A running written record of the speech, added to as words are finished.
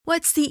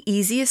What's the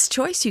easiest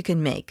choice you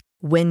can make?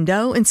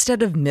 Window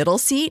instead of middle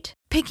seat?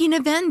 Picking a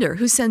vendor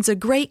who sends a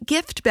great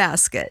gift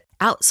basket?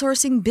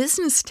 Outsourcing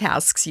business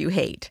tasks you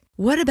hate?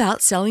 What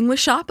about selling with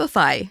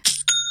Shopify?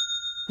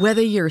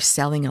 Whether you're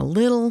selling a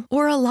little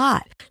or a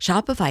lot,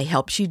 Shopify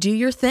helps you do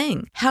your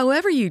thing,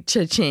 however you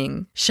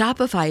cha-ching.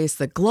 Shopify is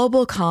the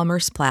global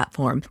commerce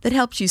platform that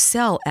helps you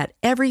sell at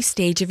every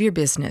stage of your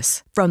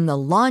business. From the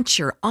launch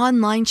your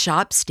online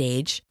shop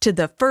stage to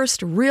the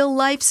first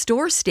real-life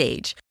store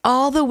stage,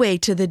 all the way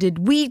to the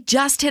did we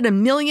just hit a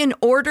million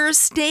orders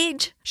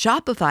stage.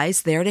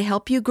 Shopify's there to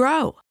help you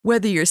grow.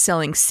 Whether you're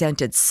selling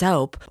scented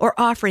soap or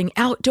offering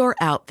outdoor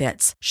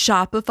outfits,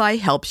 Shopify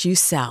helps you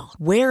sell.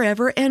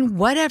 Wherever and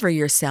whatever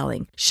you're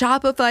selling,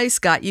 Shopify's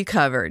got you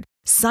covered.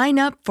 Sign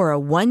up for a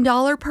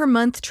 $1 per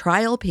month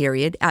trial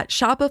period at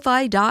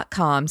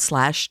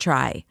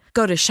shopify.com/try.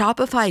 Go to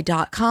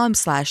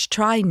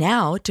shopify.com/try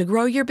now to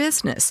grow your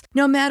business,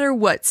 no matter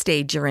what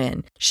stage you're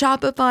in.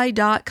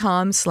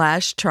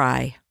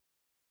 Shopify.com/try.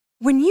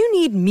 When you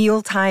need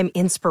mealtime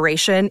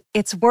inspiration,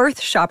 it's worth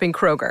shopping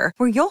Kroger,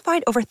 where you'll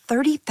find over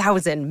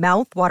 30,000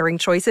 mouth-watering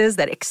choices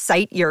that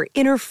excite your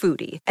inner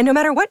foodie. And no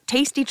matter what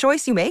tasty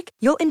choice you make,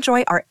 you'll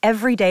enjoy our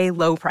everyday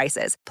low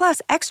prices,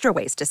 plus extra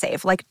ways to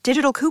save, like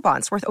digital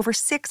coupons worth over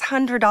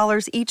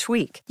 $600 each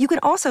week. You can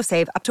also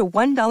save up to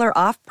 $1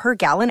 off per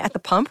gallon at the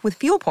pump with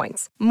fuel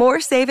points.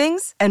 More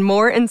savings and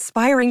more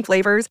inspiring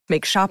flavors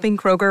make shopping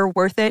Kroger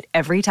worth it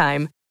every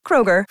time.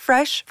 Kroger,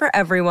 fresh for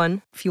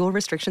everyone. Fuel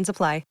restrictions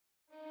apply.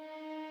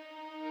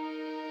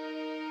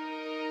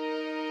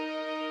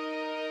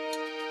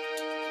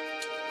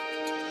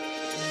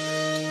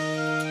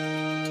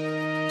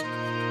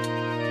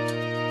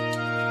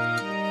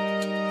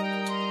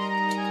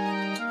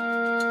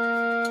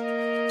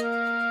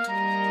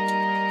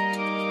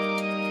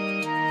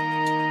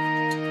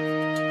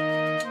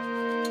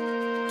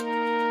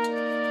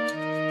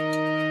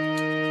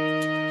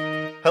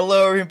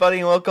 Hello, everybody,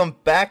 and welcome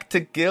back to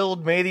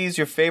Guild Mateys,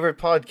 your favorite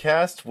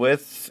podcast,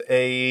 with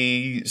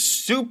a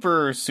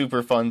super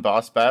fun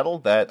boss battle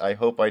that I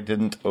hope I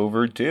didn't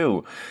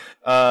overdo.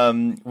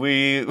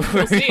 We'll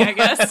see, I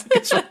guess.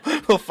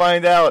 We'll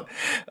find out.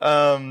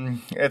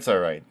 It's all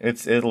right.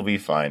 It'll be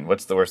fine.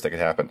 What's the worst that could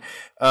happen?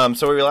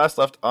 So where we last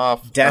left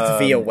off, death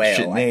via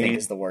whale, I think,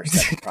 is the worst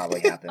that could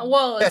probably happen.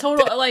 Well,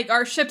 total, like,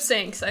 our ship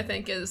sinks, I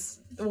think, is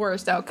the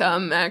worst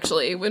outcome,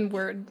 actually, when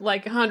we're,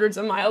 like, hundreds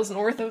of miles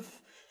north of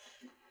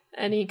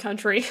any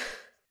country.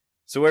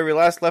 So where we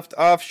last left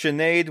off,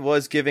 Sinead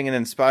was giving an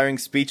inspiring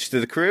speech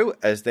to the crew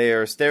as they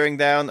are staring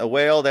down a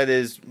whale that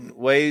is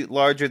way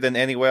larger than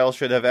any whale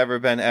should have ever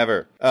been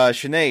ever.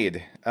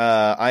 Sinead,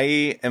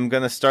 I am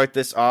going to start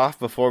this off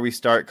before we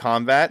start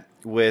combat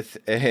with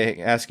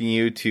asking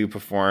you to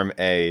perform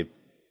a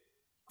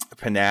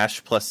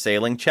panache plus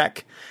sailing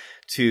check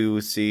to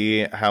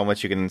see how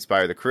much you can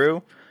inspire the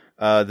crew.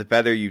 The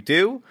better you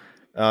do,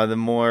 the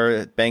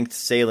more banked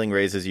sailing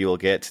raises you will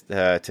get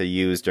to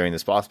use during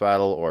this boss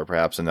battle, or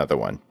perhaps another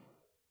one.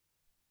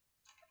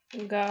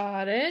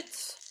 Got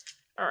it.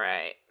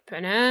 Alright.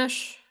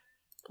 Panache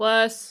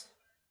plus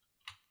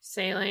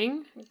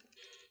sailing.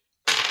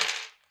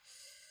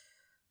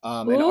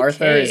 And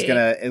Arthur is going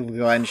to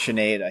lend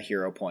Sinead a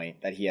hero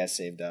point that he has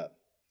saved up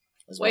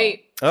as well.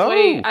 Wait,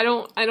 I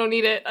don't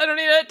need it. Don't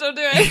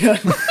do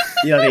it.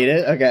 You don't need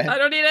it? Okay. I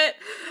don't need it.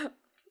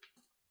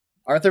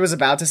 Arthur was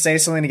about to say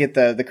something to get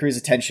the crew's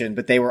attention,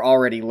 but they were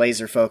already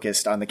laser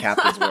focused on the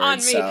captain's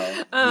words,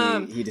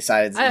 so he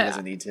decided he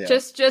doesn't need to.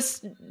 Just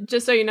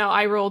so you know,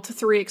 I rolled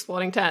 3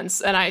 exploding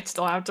 10s, and I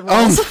still have to roll.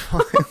 Oh,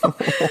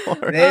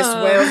 this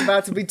whale's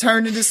about to be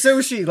turned into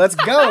sushi. Let's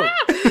go.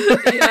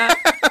 Yeah.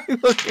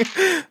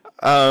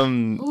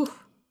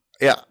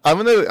 Yeah,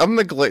 I'm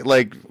gonna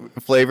like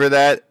flavor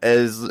that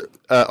as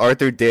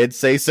Arthur did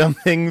say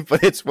something,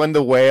 but it's when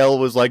the whale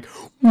was like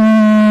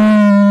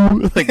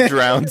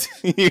drowned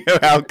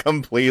out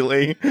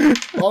completely.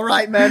 All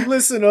right, man,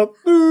 listen up.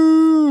 I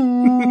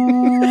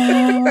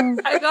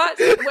got.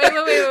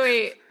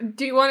 Wait.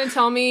 Do you want to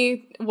tell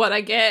me what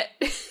I get?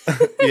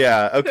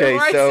 Yeah. Okay.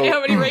 Before So I say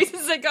how many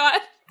raises I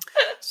got.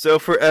 So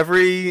for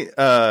every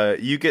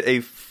you get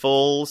a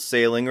full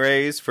sailing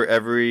raise for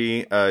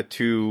every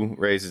 2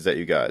 raises that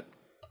you got.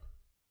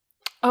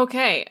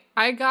 Okay,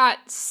 I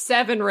got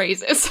 7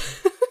 raises.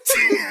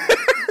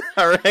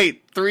 All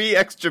right, 3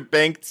 extra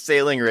banked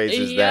sailing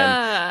raises.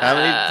 Yeah.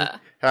 Then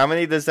how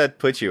many does that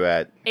put you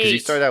at? 8. You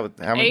start out with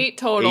how many? 8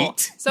 total.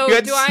 8? So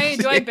do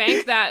I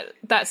bank that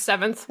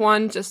 7th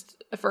one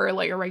just for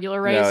like a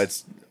regular raise? No,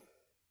 it's.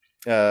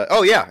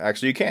 Oh yeah,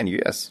 actually you can.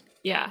 Yes.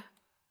 Yeah.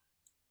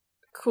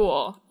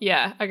 Cool.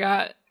 Yeah, I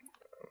got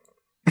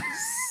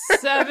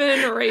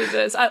 7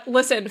 raises.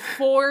 Listen,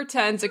 4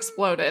 10s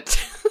exploded.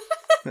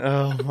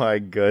 Oh my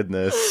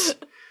goodness.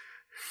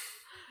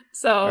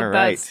 So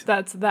that's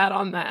that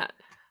on that.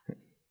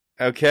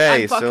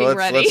 Okay, I'm fucking so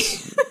ready.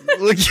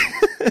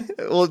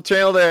 We'll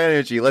channel their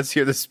energy. Let's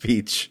hear the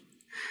speech.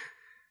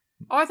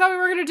 Oh, I thought we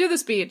were gonna do the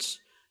speech.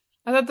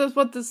 I thought that's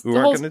what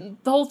the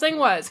whole thing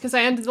was, because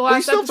I ended the last Well,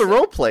 you still have to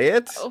role play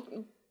it. Oh,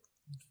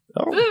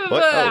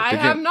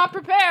 I'm not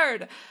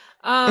prepared.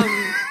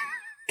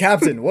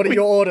 Captain, what are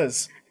your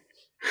orders?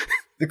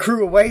 The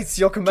crew awaits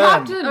your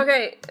command. Captain,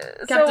 okay,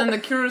 Captain, the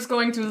crew is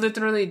going to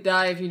literally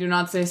die if you do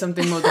not say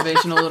something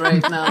motivational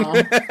right now.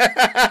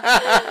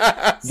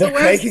 They're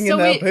quaking in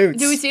their boots.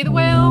 Do we see the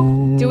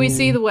whale? Do we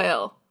see the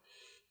whale?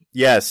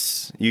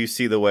 Yes, you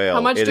see the whale.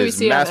 How much do we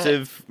see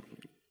massive.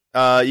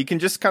 You can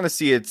just kind of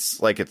see its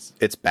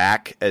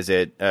back as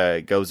it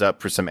goes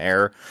up for some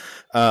air.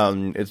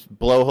 Its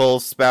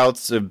blowhole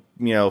spouts a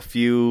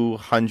few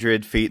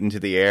 100 feet into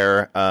the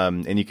air,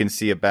 and you can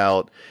see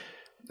about.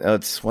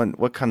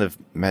 What kind of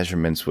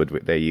measurements would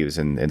they use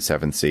in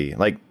 7th Sea?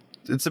 Like,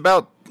 it's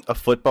about a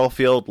football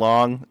field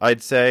long,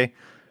 I'd say.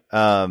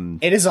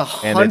 It is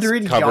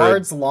 100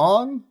 yards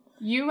long?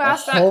 You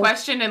asked that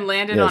question and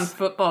landed on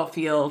football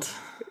field.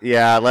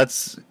 Yeah,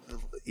 that's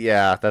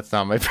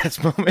not my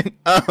best moment.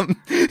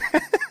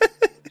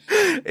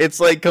 It's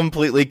like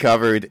completely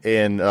covered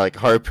in like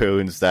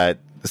harpoons that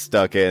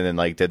stuck in and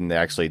like didn't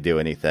actually do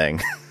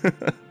anything.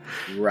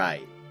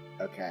 Right.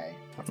 Okay.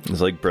 It's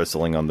like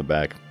bristling on the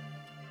back.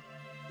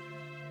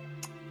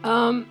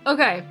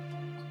 Okay.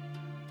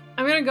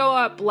 I'm gonna go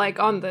up, like,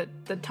 on the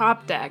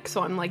top deck,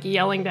 so I'm, like,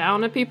 yelling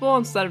down at people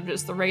instead of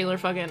just the regular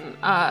fucking,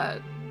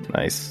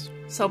 Nice.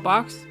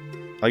 soapbox.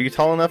 Are you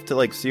tall enough to,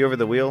 like, see over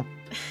the wheel?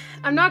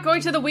 I'm not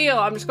going to the wheel,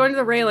 I'm just going to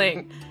the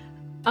railing.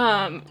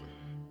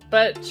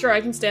 But sure,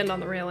 I can stand on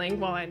the railing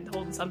while I'm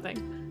holding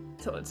something,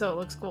 so it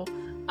looks cool.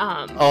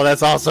 Oh,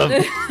 that's awesome!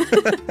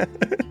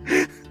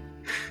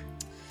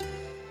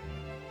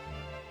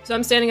 So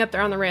I'm standing up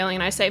there on the railing,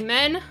 and I say,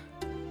 Men,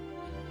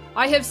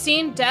 I have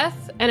seen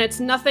death, and it's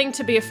nothing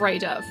to be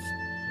afraid of.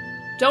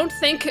 Don't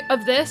think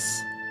of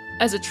this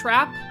as a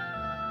trap.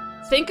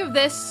 Think of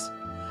this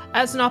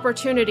as an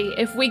opportunity.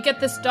 If we get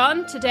this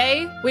done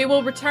today, we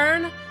will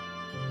return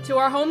to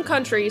our home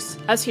countries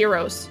as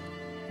heroes.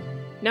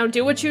 Now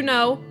do what you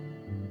know,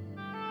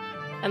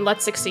 and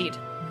let's succeed.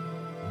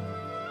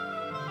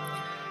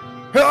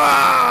 They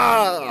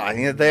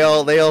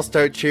all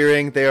start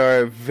cheering. They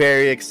are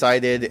very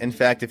excited. In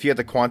fact, if you had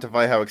to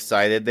quantify how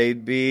excited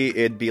they'd be,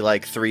 it'd be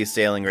like 3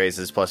 sailing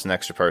raises plus an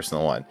extra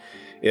personal one.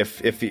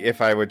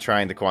 If I were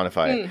trying to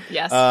quantify it.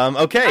 Yes.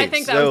 Okay. I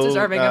think that was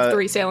deserving of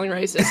 3 sailing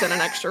raises and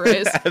an extra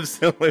raise.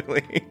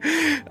 Absolutely.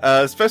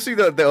 Especially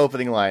the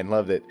opening line.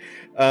 Loved it.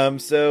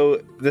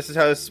 So this is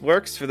how this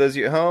works for those of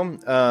you at home.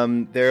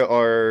 There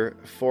are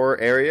 4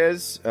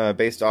 areas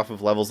based off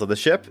of levels of the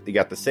ship. You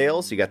got the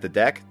sails, you got the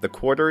deck, the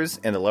quarters,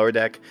 and the lower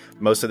deck.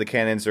 Most of the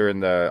cannons are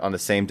on the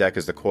same deck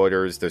as the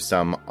quarters. There's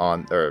some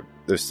on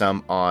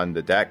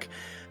the deck.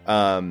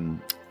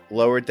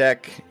 Lower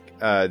deck,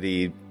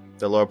 the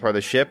lower part of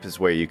the ship is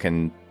where you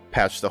can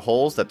patch the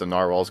holes that the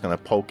narwhal is going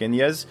to poke in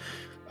yez.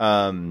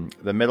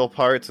 The middle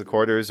parts, the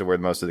quarters, are where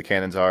most of the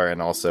cannons are,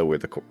 and also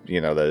with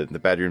the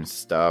bedroom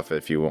stuff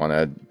if you want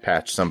to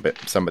patch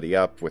somebody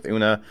up with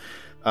Una.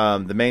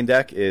 The main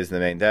deck is the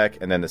main deck,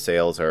 and then the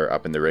sails are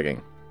up in the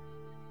rigging.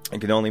 You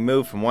can only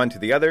move from one to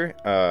the other.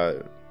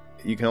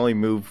 You can only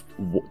move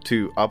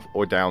to up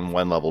or down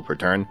 1 level per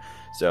turn.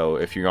 So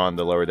if you're on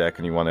the lower deck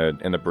and you want to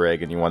in the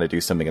brig and you want to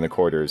do something in the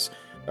quarters,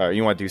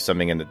 you want to do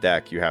something in the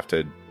deck, you have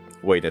to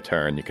wait a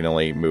turn. You can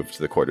only move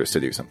to the quarters to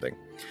do something.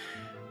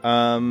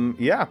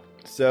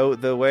 So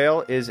the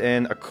whale is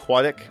an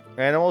aquatic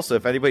animal, so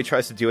if anybody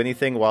tries to do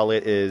anything while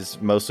it is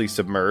mostly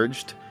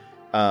submerged,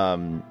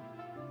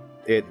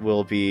 it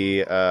will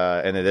be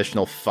an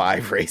additional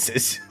 5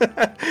 races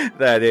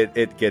that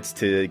it gets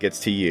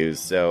to use.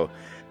 So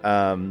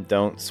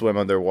don't swim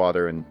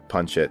underwater and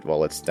punch it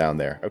while it's down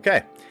there.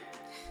 Okay.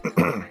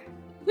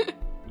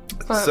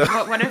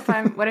 But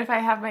what if I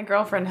have my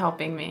girlfriend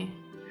helping me?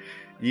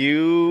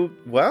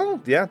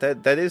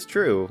 That is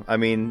true. I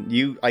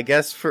mean, I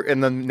guess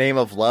in the name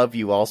of love,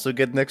 you also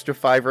get an extra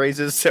 5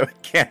 raises, so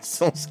it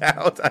cancels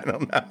out. I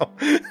don't know.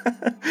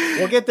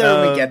 We'll get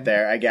there when we get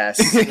there, I guess.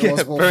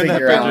 We'll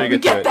figure out. We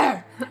get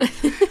there!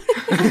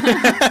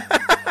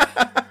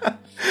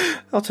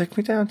 I'll take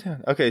me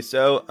downtown. Okay,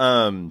 so,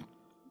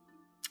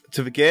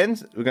 to begin,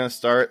 we're going to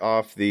start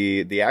off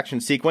the action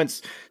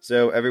sequence.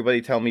 So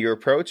everybody tell me your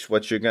approach,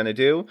 what you're going to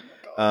do.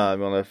 I'm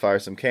going to fire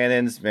some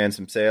cannons, man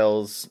some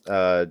sails,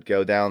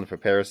 go down and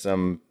prepare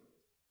to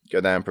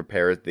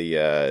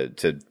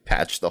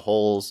patch the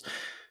holes,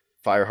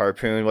 fire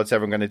harpoon, what's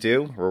everyone going to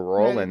do? We'll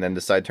roll and then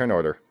decide turn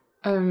order.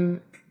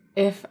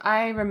 If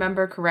I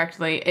remember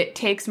correctly, it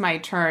takes my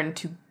turn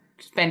to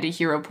spend a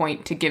hero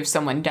point to give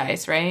someone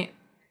dice, right?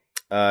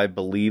 I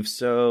believe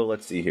so.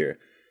 Let's see here.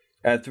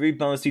 Add 3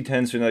 bonus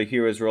d10s to another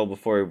hero's roll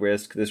before a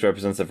risk. This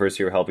represents the first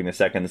hero helping the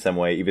second in some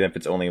way, even if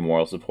it's only a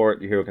moral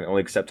support. Your hero can only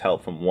accept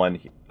help from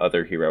one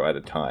other hero at a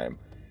time.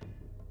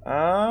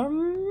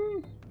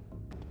 I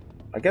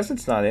guess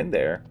it's not in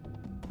there.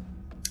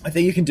 I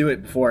think you can do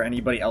it before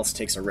anybody else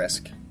takes a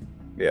risk.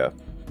 Yeah.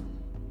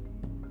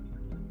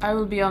 I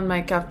will be on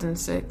my Captain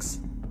 6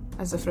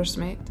 as a first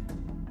mate.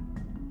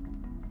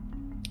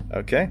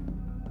 Okay.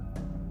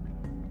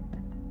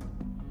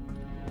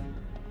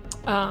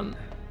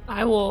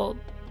 I'll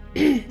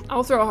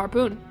throw a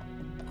harpoon.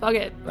 Fuck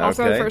it. I'll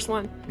throw the first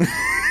one.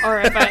 Or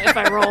if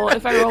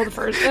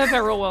I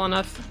roll well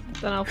enough,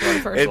 then I'll throw the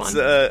first one.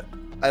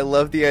 I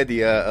love the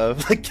idea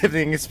of like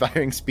giving an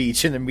inspiring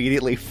speech and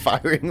immediately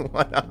firing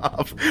one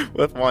off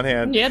with one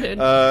hand. Yeah, dude.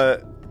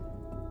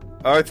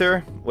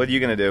 Arthur, what are you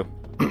gonna do?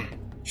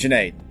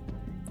 Sinead,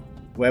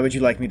 where would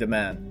you like me to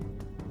man?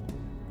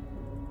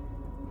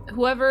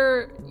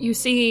 Whoever you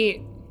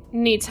see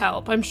needs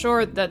help. I'm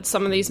sure that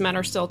some of these men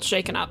are still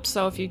shaken up,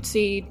 so if you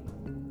see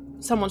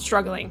someone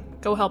struggling,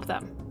 go help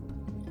them.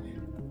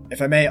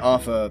 If I may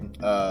offer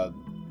a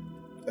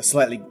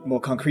slightly more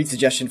concrete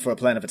suggestion for a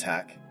plan of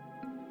attack.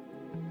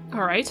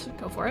 Alright,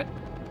 go for it.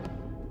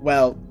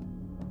 Well,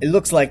 it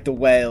looks like the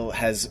whale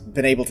has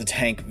been able to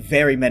tank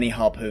very many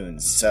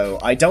harpoons, so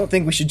I don't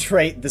think we should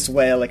treat this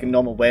whale like a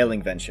normal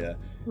whaling venture.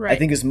 Right. I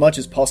think as much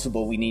as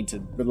possible we need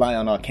to rely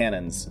on our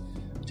cannons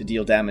to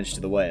deal damage to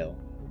the whale,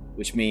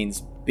 which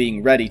means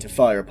being ready to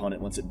fire upon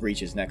it once it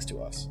breaches next to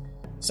us.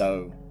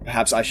 So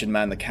perhaps I should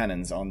man the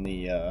cannons on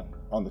the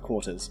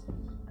quarters.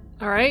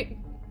 Alright,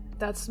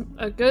 that's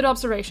a good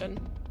observation.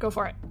 Go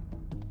for it.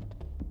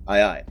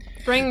 Aye, aye.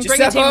 Bring a team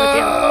with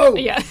you.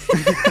 Yeah.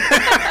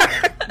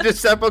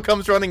 Giuseppe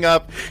comes running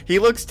up. He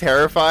looks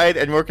terrified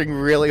and working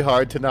really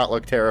hard to not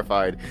look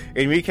terrified.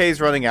 Enrique's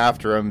running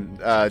after him,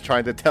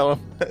 trying to tell him,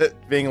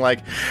 being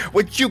like,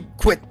 "Would you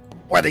quit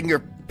wetting your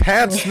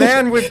pants,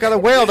 man? We've got a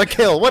whale to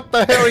kill. What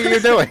the hell are you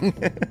doing?"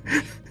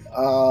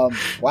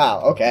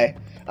 Wow, okay.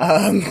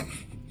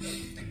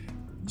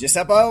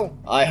 Giuseppe,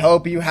 I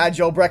hope you had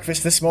your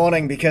breakfast this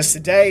morning, because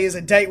today is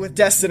a date with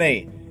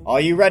destiny. Are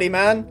you ready,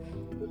 man?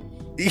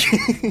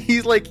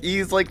 He's like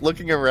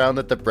looking around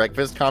at the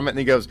breakfast comment, and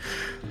he goes,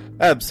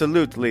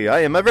 "Absolutely,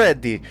 I am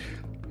ready."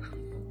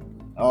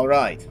 All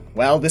right.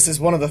 Well, this is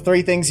one of the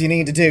 3 things you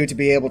need to do to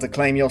be able to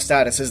claim your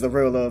status as the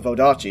ruler of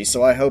Odachi,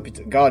 so I hope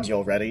to God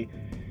you're ready.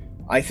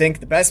 I think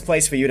the best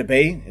place for you to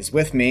be is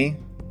with me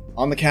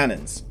on the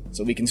cannons,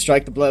 so we can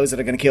strike the blows that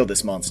are going to kill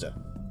this monster.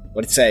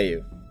 What say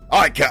you?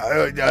 I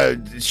can't,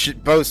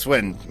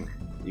 boatswain.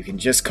 You can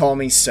just call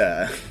me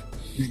sir.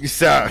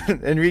 So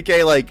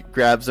Enrique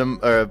grabs him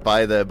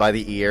by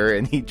the ear,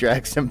 and he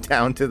drags him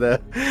down to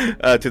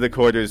the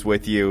quarters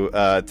with you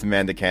to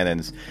man the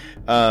cannons.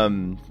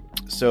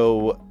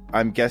 So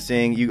I'm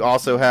guessing you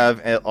also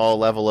have all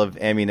level of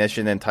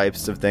ammunition and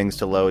types of things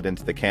to load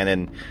into the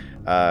cannon.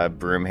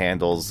 Broom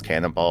handles,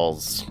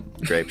 cannonballs,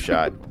 grape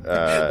shot.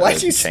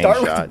 Why'd you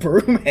start with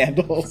broom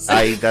handles?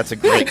 That's a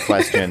great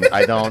question.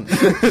 I don't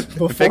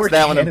fix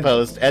that one in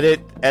post.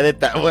 Edit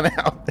that one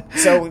out.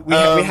 So we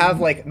have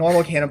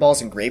normal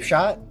cannonballs and grape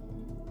shot.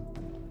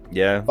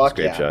 Yeah, fuck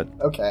grape shot.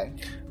 Okay.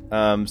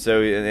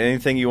 So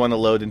anything you want to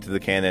load into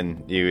the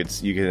cannon, you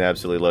can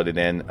absolutely load it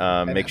in.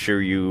 Make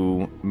sure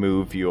you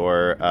move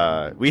your.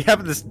 We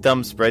have this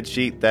dumb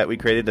spreadsheet that we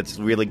created that's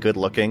really good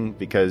looking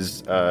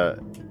because.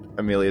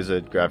 Amelia's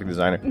a graphic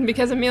designer.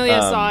 Because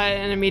Amelia saw it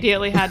and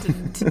immediately had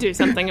to do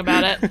something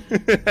about it.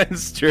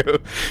 That's true.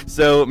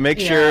 So make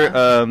sure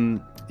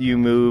you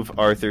move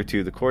Arthur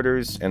to the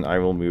quarters, and I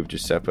will move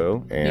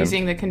Giuseppe. And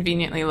using the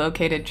conveniently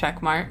located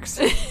check marks.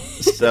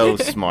 So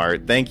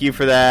smart. Thank you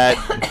for that.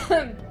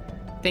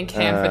 Thank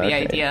him for the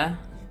idea.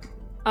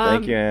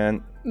 Thank you,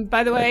 Anne.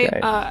 By the way,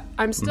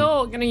 I'm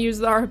still going to use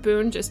the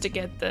harpoon just to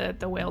get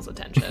the whale's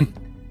attention.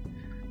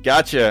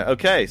 Gotcha.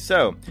 Okay,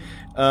 so...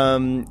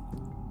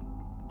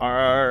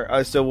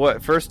 so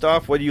what? First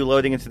off, what are you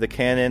loading into the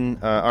cannon,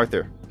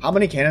 Arthur? How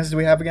many cannons do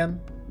we have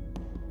again?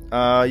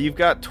 You've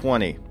got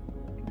 20.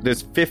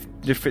 There's 6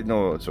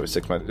 months.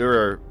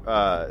 There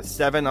are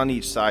 7 on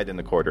each side in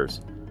the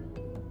quarters.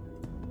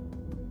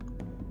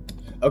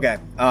 Okay.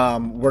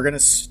 We're gonna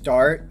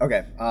start.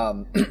 Okay.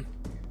 All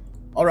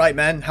right,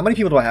 man. How many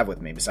people do I have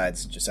with me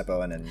besides Giuseppe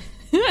and?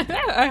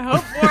 I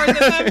hope more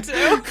than them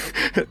too.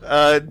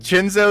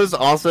 Chinzo's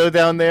also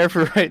down there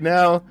for right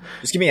now.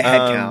 Just give me a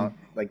head count.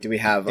 Do we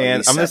have?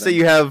 And I'm gonna say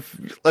you have.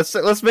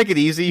 Let's make it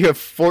easy. You have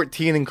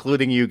 14,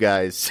 including you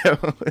guys. So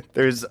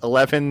there's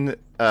 11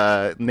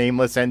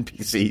 nameless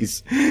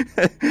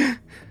NPCs.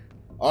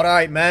 All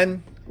right,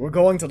 men. We're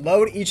going to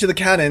load each of the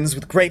cannons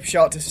with grape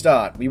shot to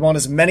start. We want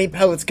as many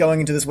pellets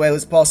going into this whale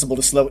as possible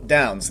to slow it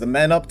down, so the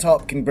men up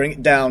top can bring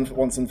it down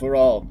once and for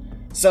all.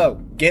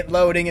 So get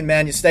loading and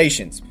man your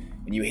stations.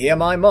 When you hear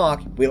my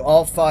mark, we'll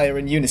all fire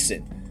in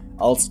unison.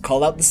 I'll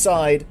call out the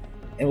side,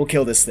 and we'll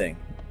kill this thing.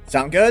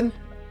 Sound good?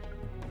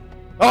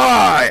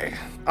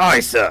 Aye,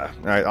 sir.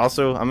 All right.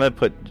 Also, I'm gonna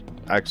put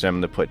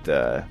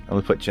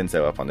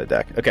Chinzo up on the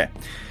deck. Okay.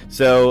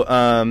 So,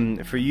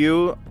 for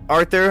you,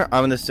 Arthur,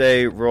 I'm gonna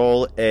say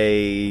roll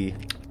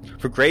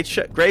for grape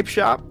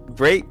shot.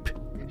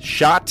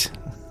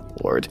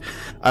 Lord,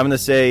 I'm gonna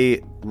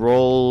say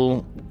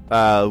roll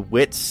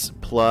wits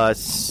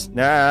plus.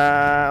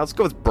 Let's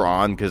go with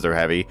brawn because they're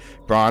heavy.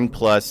 Brawn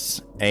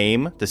plus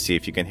aim to see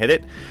if you can hit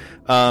it.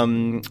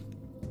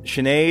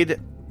 Sinead,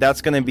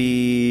 that's gonna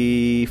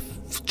be.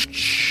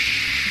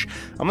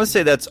 I'm going to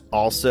say that's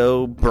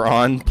also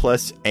brawn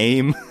plus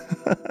aim.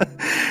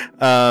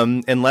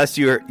 Unless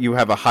you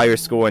have a higher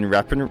score in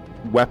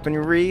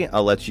weaponry,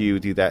 I'll let you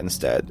do that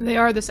instead. They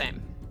are the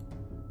same.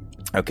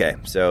 Okay,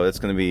 so it's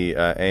going to be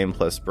aim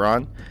plus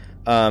brawn.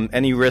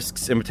 Any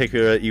risks in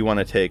particular that you want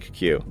to take,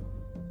 Q?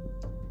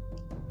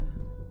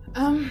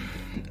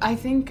 I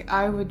think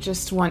I would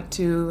just want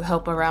to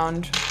help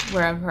around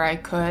wherever I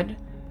could.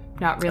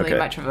 Not really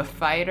much of a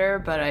fighter,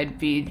 but I'd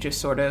be just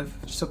sort of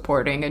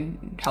supporting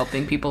and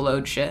helping people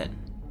load shit.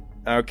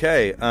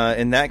 Okay,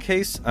 in that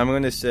case, I'm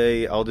going to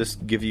say I'll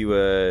just give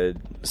you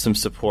some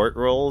support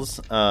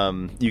rolls.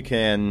 You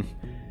can,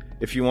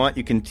 if you want,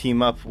 you can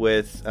team up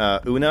with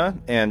Una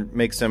and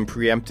make some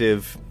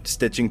preemptive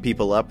stitching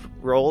people up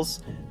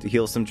rolls to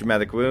heal some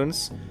dramatic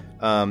wounds.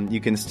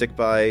 You can stick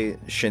by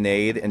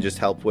Sinead and just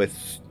help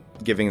with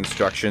giving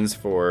instructions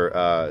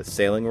for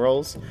sailing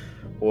rolls.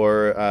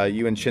 Or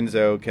you and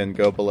Shinzo can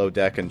go below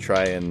deck and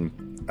try and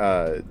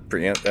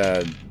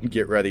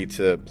get ready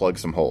to plug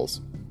some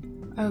holes.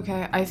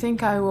 Okay, I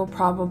think I will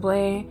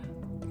probably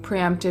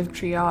preemptive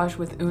triage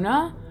with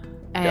Una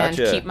and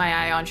keep my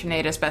eye on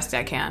Sinead as best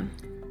I can.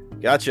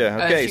 Gotcha.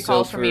 Okay, if she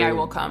calls for me, I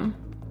will come.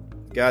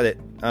 Got it.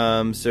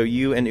 So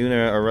you and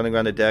Una are running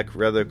around the deck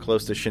rather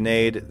close to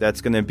Sinead.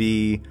 That's going to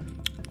be...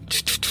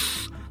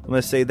 I'm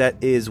going to say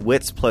that is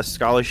wits plus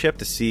scholarship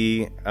to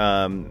see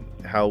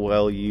how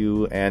well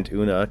you and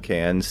Una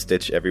can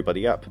stitch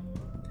everybody up.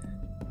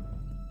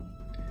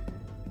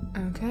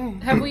 Okay.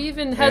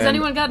 Has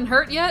anyone gotten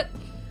hurt yet?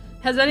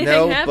 Has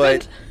anything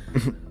happened?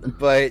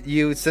 But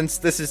you, since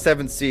this is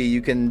 7th C,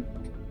 you can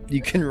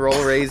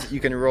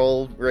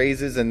roll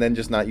raises and then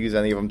just not use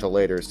any of them till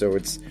later. So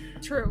it's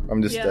true.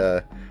 I'm just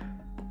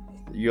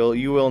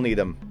you will need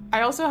them.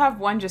 I also have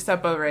one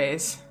Giuseppe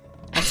raise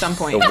at some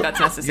point if that's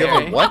necessary. You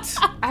have a what?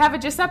 I have a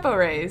Giuseppe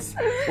raise.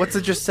 What's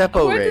a Giuseppe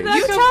raise?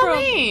 You tell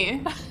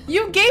me.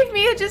 You gave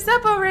me a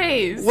Giuseppe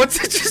raise.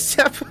 What's a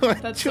Giuseppe?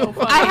 That's so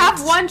funny. I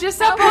have one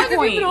Giuseppe How long point.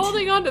 have you been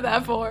holding on to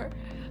that for?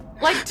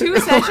 Like 2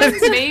 sessions,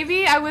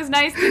 maybe. I was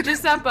nice to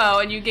Giuseppe,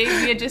 and you gave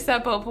me a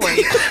Giuseppe point.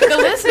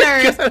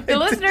 The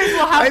listeners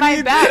will have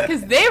my back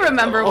because they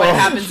remember what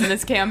happens in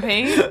this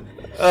campaign.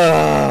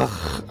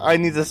 I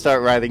need to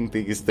start writing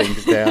these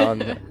things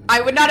down.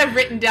 I would not have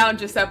written down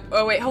Giuseppe.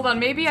 Oh wait, hold on.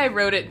 Maybe I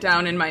wrote it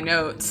down in my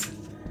notes.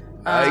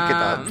 I could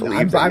not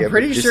believe I'm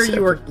pretty sure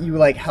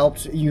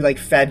you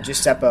fed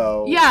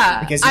Giuseppe.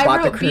 Yeah, because you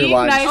bought the crew being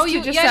lunch. nice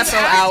to Giuseppe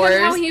hours,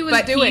 how he was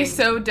but doing. he's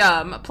so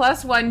dumb.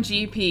 +1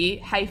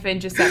 GP -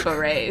 Giuseppe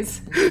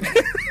raise.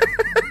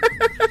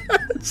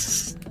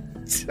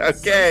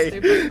 Okay.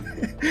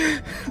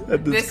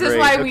 This is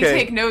why we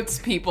take notes,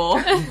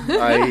 people.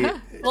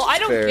 Well, I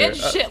don't get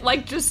shit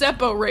like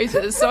Giuseppe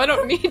raises, so I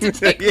don't need to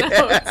take notes.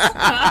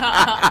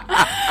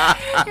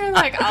 You're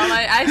like,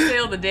 I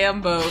sail the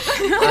damn boat.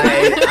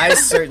 I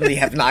certainly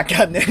have not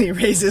gotten any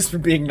raises for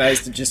being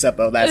nice to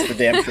Giuseppe, that's for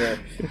damn sure.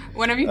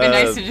 When have you been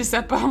nice to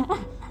Giuseppe?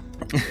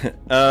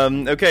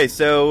 Okay,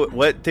 so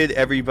what did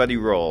everybody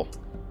roll?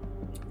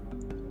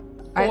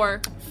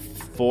 4.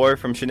 4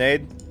 from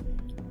Sinead?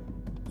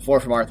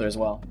 4 from Arthur as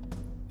well.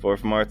 4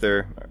 from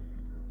Arthur.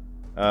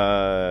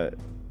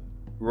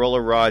 Roll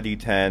a raw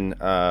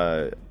d10,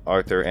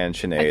 Arthur and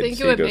Sinead. I think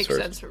it would make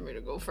sense for me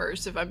to go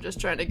first if I'm just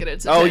trying to get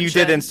its attention. Oh, you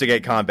did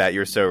instigate combat.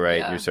 You're so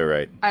right. Yeah. You're so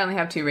right. I only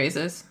have 2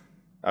 raises.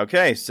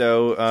 Okay,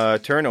 so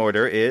turn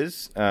order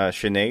is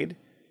Sinead,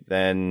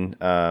 then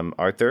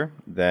Arthur,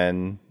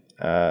 then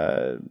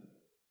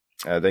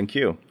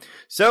Q.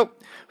 So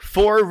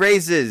 4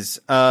 raises.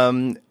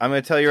 I'm going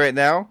to tell you right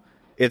now,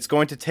 it's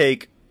going to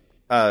take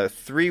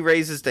 3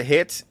 raises to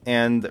hit,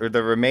 and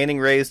the remaining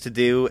raise to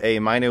do a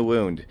minor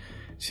wound.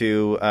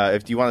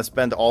 If you want to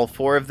spend all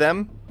 4 of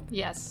them,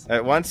 yes,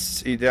 at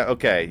once.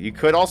 Okay, you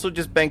could also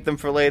just bank them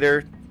for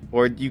later,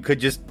 or you could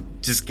just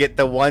get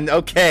the one.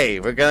 Okay,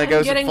 we're gonna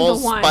go full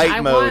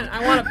spite mode.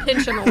 I want to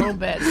pinch him a little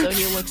bit so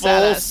he looks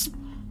at us.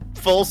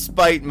 Full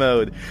spite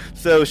mode.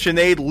 So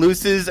Sinead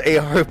looses a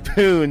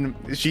harpoon.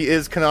 She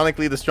is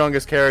canonically the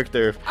strongest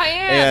character. I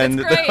am. And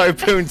the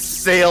harpoon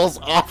sails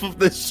off of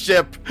the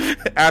ship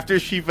after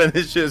she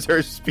finishes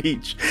her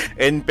speech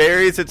and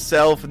buries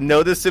itself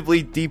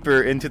noticeably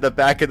deeper into the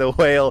back of the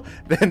whale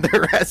than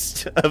the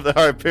rest of the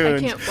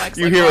harpoon. I can't flex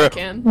you like hear I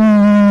can.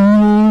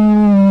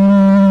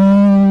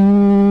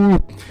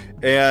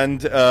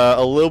 And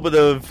a little bit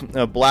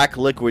of black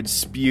liquid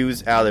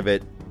spews out of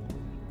it.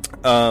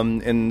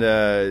 In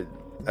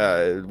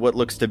what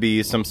looks to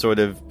be some sort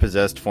of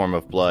possessed form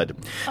of blood.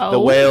 Oh. The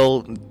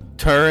whale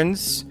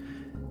turns.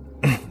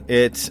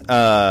 It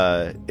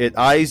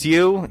eyes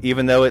you,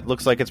 even though it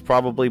looks like it's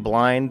probably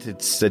blind.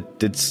 It's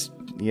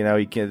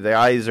the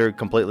eyes are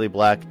completely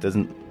black.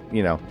 Doesn't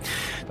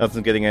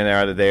nothing's getting in or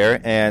out of there,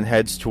 and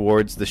heads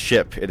towards the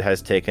ship. It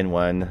has taken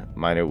 1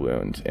 minor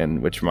wound,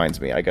 and which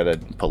reminds me, I gotta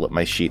pull up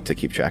my sheet to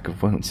keep track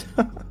of wounds.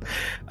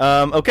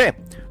 Okay,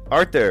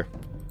 Arthur.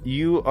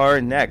 You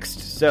are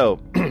next. So,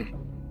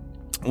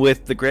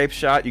 with the grape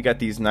shot, you got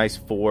these nice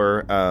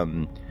 4.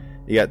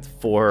 You got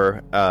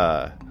 4.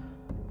 I'm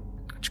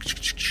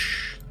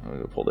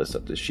gonna pull this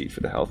sheet for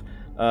the health.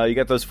 You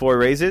got those 4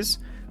 raises.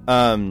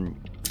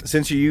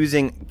 Since you're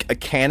using a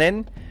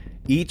cannon,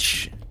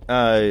 each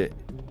 2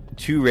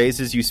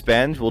 raises you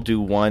spend will do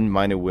 1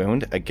 minor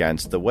wound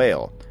against the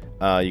whale.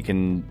 You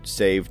can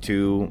save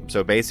 2.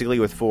 So basically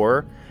with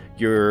 4,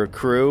 your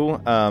crew,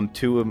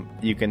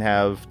 you can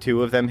have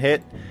 2 of them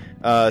hit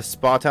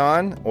spot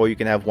on, or you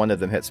can have 1 of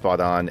them hit spot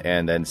on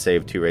and then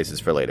save 2 races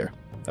for later.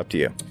 Up to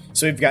you.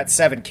 So we've got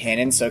 7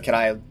 cannons, so can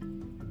I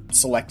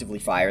selectively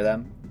fire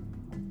them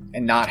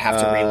and not have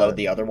to reload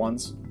the other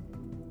ones?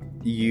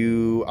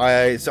 So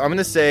I'm going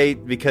to say,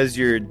 because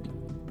you're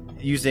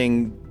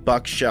using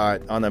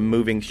buckshot on a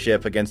moving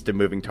ship against a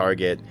moving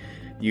target,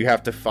 you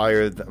have to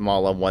fire them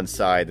all on one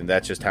side, and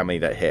that's just how many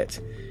that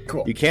hit.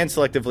 Cool. You can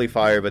selectively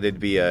fire, but it'd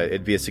be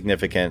a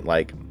significant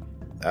like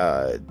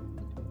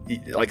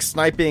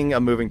sniping a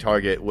moving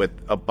target with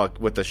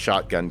a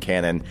shotgun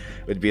cannon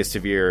would be a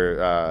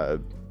severe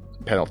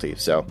penalty.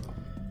 So,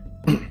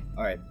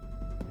 all right.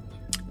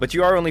 But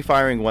you are only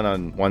firing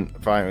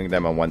firing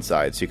them on one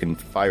side, so you can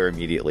fire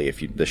immediately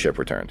if the ship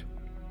returned.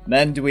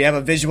 Men, do we have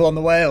a visual on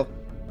the whale?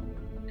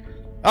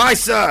 Aye,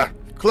 sir!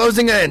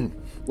 Closing in!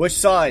 Which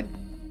side?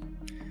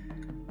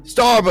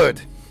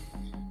 Starboard!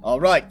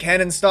 Alright,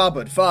 cannon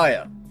starboard,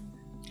 fire!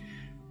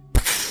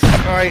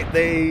 Alright,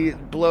 they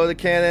blow the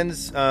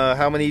cannons.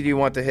 How many do you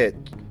want to hit?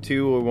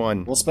 2 or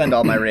 1? We'll spend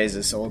all my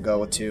raises, so we'll go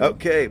with 2.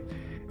 Okay.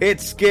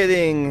 It's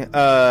getting,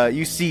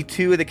 you see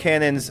 2 of the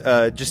cannons,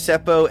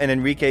 Giuseppe and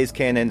Enrique's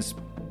cannons,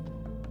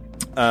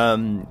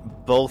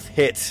 both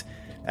hit,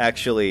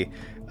 actually,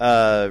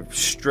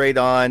 straight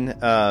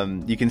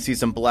on. You can see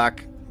some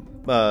black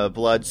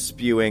blood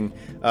spewing.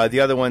 The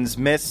other ones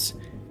miss,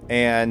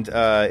 and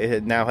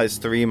it now has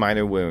 3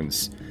 minor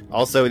wounds.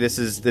 Also,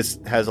 this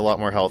has a lot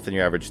more health than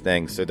your average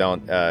thing, so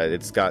don't,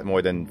 it's got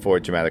more than 4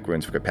 dramatic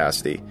wounds for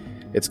capacity.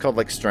 It's called,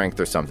 like,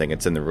 strength or something.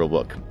 It's in the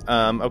rulebook.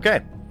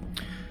 Okay.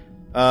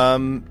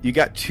 You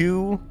got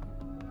 2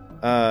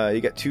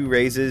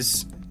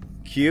 raises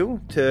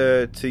Q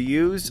to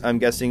use. I'm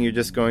guessing you're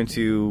just going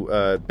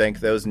to bank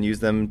those and use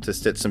them to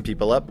stitch some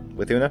people up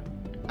with Una?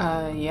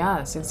 Yeah,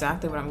 that's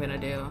exactly what I'm gonna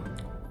do.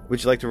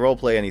 Would you like to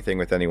roleplay anything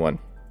with anyone?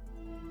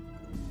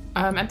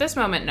 At this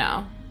moment,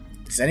 no.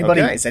 Is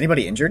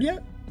anybody injured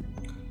yet?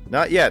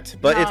 Not yet,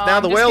 but No, it's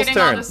now the I'm just whale's getting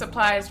turn. all the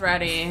supplies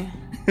ready.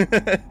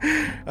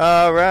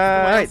 All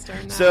right. Whale's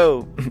turn now.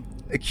 So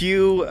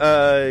Q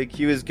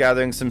is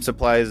gathering some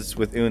supplies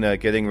with Una,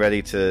 getting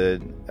ready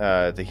to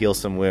heal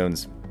some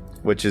wounds,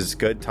 which is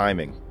good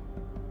timing.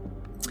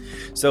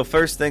 So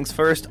first things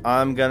first,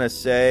 I'm gonna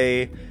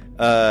say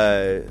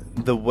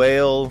the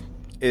whale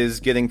is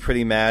getting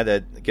pretty mad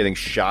at getting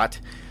shot,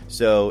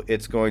 so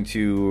it's going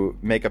to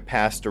make a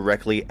pass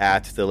directly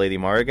at the Lady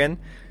Morrigan.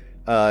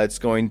 It's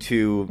going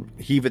to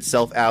heave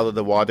itself out of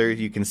the water.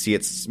 You can see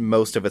it's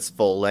most of its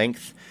full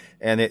length,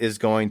 and it is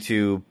going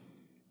to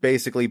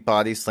basically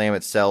body slam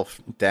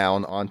itself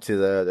down onto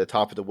the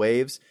top of the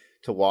waves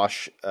to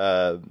wash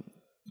the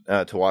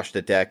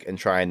deck and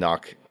try and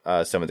knock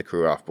some of the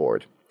crew off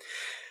board.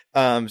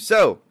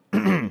 So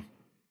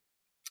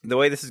the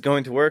way this is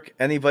going to work,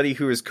 anybody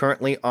who is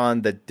currently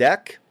on the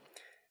deck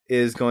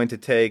is going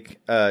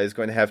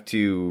to have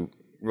to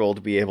roll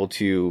to be able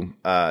to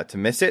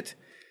miss it.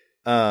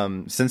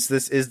 Since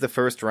this is the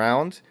first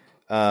round,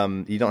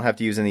 you don't have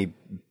to use any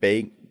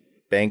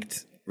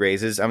banked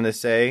raises, I'm going to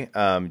say.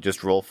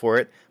 Just roll for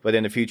it. But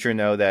in the future,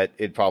 know that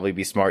it'd probably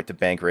be smart to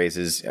bank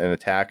raises and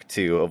attack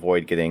to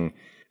avoid getting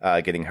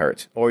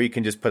hurt. Or you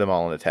can just put them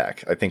all in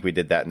attack. I think we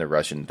did that in the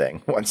Russian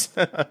thing once.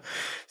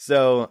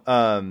 So,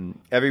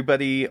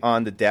 everybody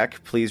on the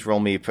deck, please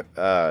roll me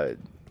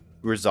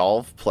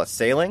resolve plus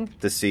sailing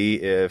to see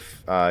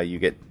if you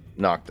get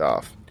knocked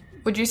off.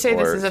 Would you say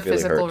this is a really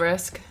physical hurt.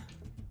 risk?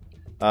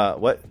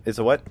 What? Is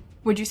a what?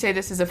 Would you say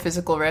this is a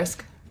physical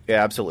risk?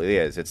 Yeah, absolutely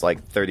is. It's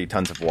like 30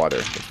 tons of water.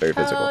 It's very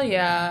physical. Oh,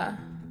 yeah.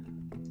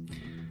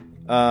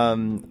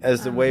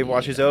 As the wave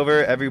washes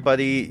over,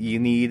 everybody, you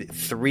need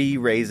 3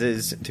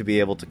 raises to be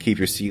able to keep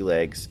your sea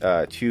legs.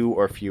 2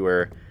 or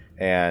fewer.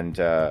 And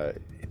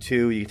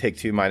 2, you take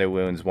 2 minor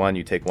wounds. 1,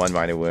 you take 1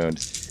 minor wound.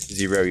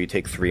 0, you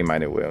take 3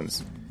 minor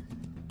wounds.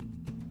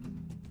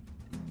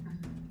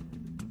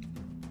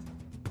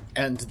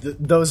 And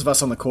those of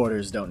us on the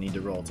quarters don't need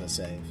to roll to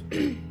save.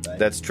 Right?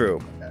 That's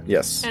true. Okay.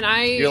 Yes. And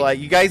You're like,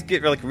 you guys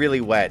get like really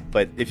wet,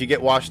 but if you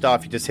get washed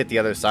off, you just hit the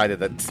other side of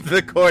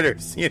the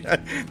quarters. You know,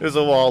 there's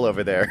a wall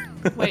over there.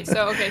 Wait,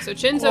 so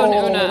Chinzo and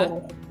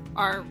Una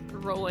are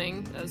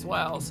rolling as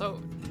well. So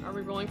are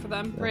we rolling for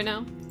them right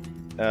now?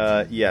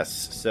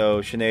 Yes. So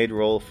Sinead,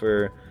 roll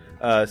for.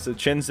 So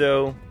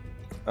Chinzo,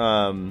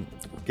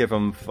 give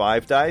him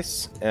 5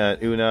 dice.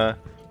 Una,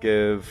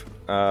 give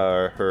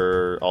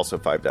her also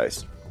 5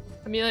 dice.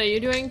 Amelia, are you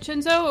doing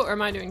Chinzo or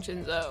am I doing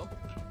Chinzo?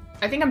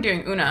 I think I'm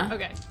doing Una.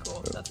 Okay,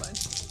 cool. That's fine.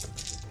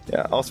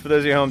 Yeah. Also, for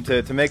those of you at home,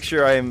 to make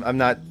sure I'm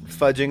not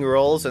fudging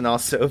rolls, and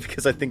also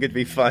because I think it'd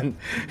be fun,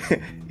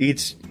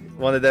 each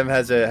one of them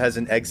has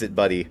an exit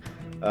buddy.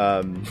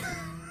 Okay,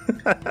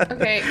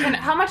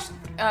 how much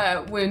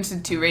wounds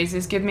did 2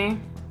 raises give me?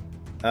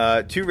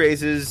 2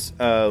 raises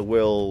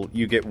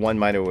you get 1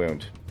 minor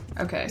wound.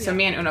 Okay, so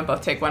me and Una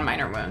both take 1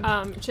 minor wound.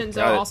 Chinzo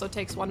Got it. also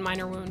takes 1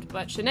 minor wound,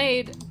 but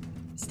Sinead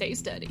stays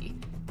steady.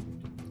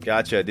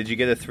 Gotcha. Did you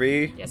get a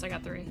 3? Yes, I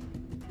got 3.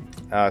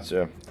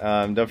 Gotcha.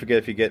 Don't forget,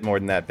 if you get more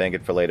than that, bank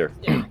it for later.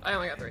 Yeah, I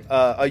only got 3.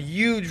 A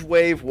huge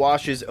wave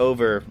washes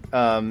over.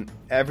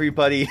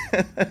 Everybody,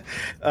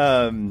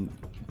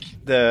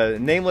 the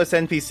nameless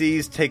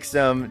NPCs take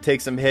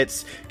some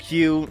hits.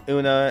 Q,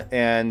 Una,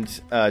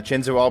 and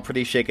Chins are all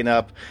pretty shaken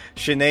up.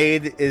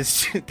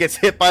 Sinead gets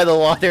hit by the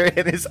water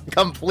and is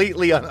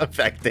completely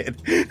unaffected.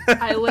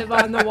 I live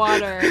on the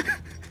water.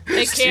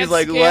 It can't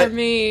scare what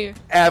me.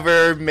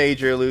 Ever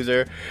major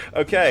loser.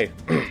 Okay.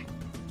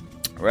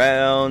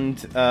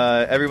 Round,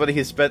 everybody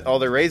has spent all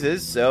their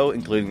raises, so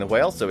including the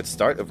whale, so it's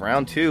start of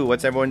round 2.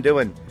 What's everyone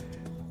doing?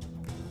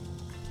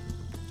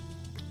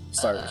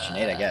 Start with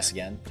Sinead, I guess,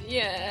 again.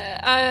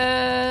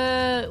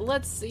 Yeah,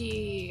 let's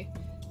see.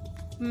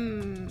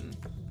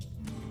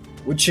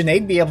 Would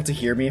Sinead be able to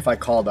hear me if I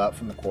called out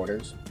from the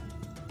quarters?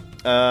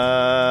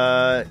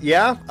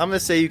 Yeah, I'm gonna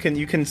say you can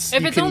If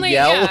it's only,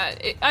 yell.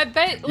 yeah, I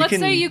bet, let's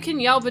say you can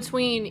yell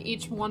between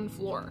each one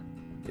floor.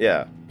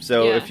 Yeah,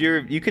 so Yeah. if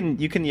you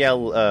can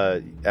yell,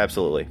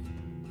 absolutely.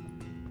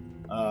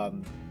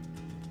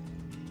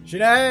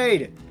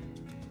 Sinead!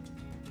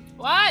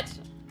 What?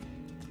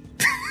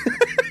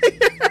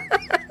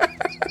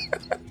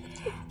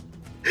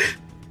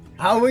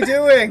 How are we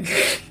doing?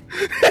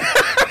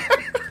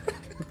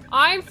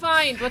 I'm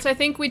fine, but I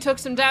think we took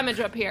some damage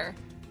up here.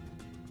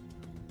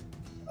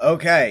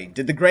 Okay,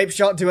 did the grape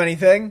shot do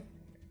anything?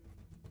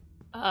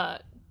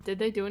 Did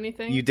they do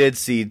anything? You did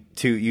see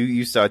two.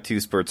 You saw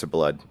 2 spurts of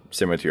blood,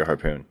 similar to your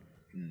harpoon.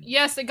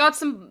 Yes, it got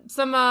some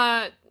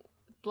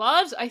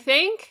blood, I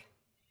think.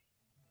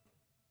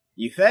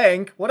 You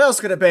think? What else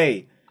could it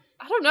be?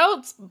 I don't know,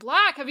 it's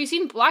black. Have you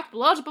seen black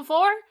blood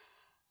before?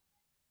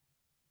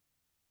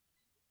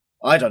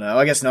 I don't know,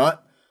 I guess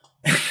not.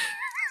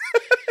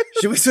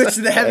 Should we switch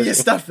to the heavier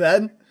stuff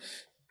then?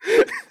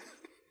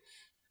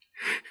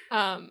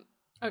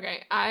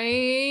 Okay,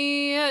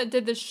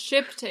 did the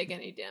ship take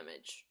any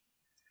damage?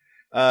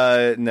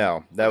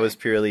 No, that was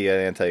purely an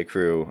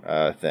anti-crew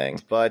thing.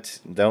 But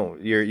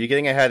you're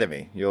getting ahead of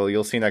me.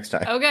 You'll see next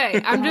time. Okay,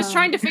 I'm just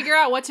trying to figure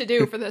out what to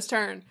do for this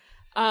turn.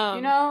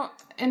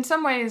 In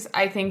some ways,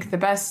 I think the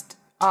best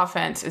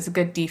offense is a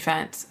good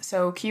defense.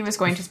 So Q is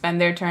going to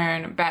spend their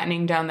turn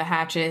battening down the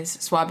hatches,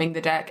 swabbing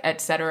the deck,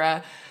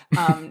 etc.,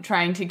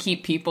 trying to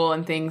keep people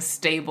and things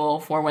stable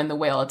for when the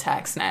whale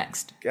attacks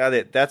next. Got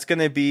it. That's going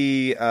to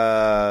be,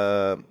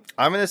 I'm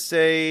going to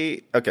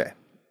say, okay.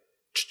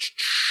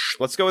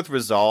 Let's go with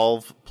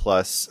resolve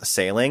plus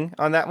sailing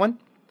on that one.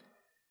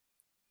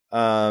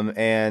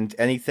 And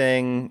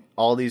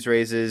all these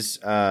raises,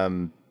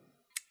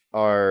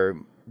 are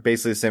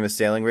basically the same as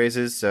sailing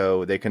raises,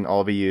 so they can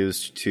all be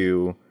used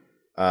to,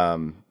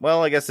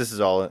 I guess this is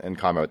all in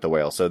combat with the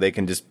whale, so they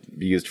can just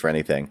be used for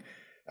anything.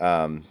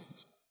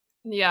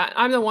 Yeah,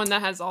 I'm the one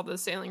that has all the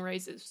sailing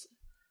raises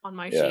on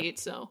my sheet,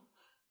 so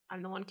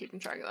I'm the one keeping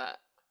track of that.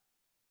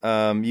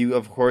 You,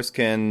 of course,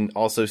 can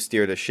also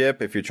steer the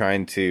ship if you're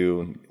trying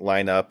to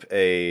line up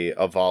a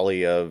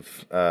volley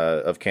of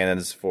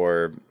cannons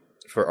for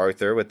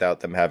Arthur without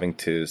them having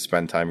to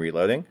spend time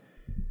reloading.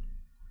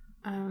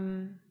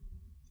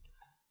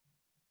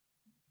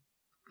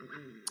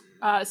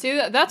 See,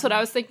 that's what I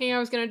was thinking I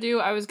was going to do.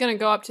 I was going to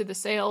go up to the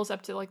sails,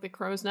 up to, like, the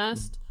crow's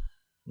nest,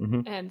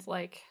 and,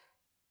 like,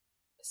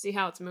 see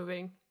how it's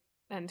moving,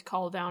 and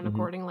call down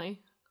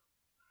accordingly.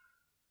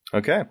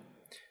 Okay.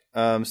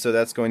 So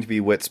that's going to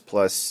be wits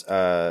plus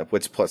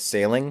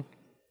sailing.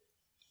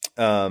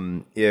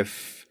 I'll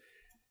give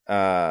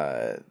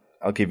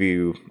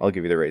you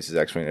the races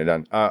actually when you're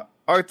done.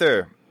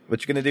 Arthur,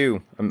 what you gonna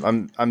do?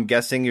 I'm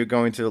guessing you're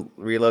going to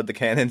reload the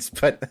cannons,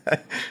 but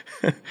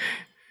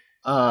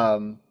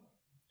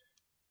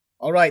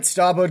All right,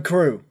 starboard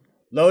crew,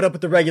 load up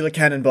with the regular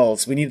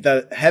cannonballs. We need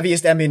the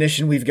heaviest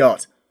ammunition we've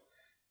got.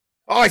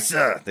 Aye,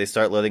 sir. They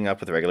start loading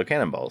up with regular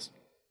cannonballs.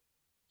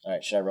 All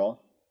right, should I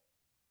roll?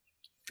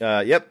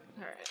 Yep.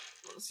 All right.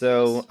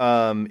 So,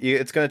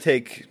 it's going to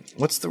take...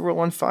 What's the rule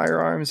on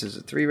firearms? Is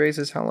it 3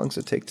 raises? How long does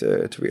it take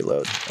to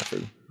reload? I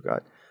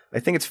forgot. I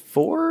think it's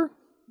 4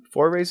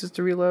 raises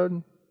to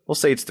reload. We'll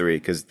say it's 3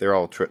 because they're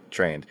all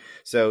trained.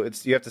 So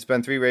you have to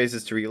spend 3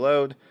 raises to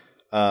reload,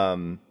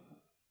 and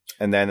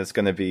then it's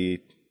going to be...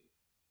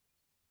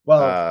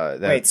 Well,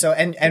 wait. So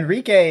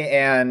Enrique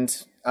and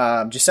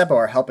Giuseppe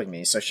are helping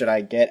me. So should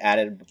I get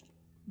added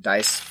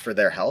dice for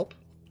their help?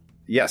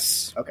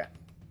 Yes. Okay.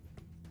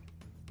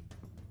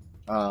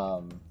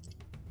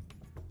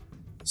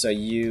 So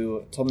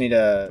you told me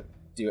to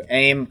do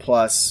aim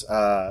plus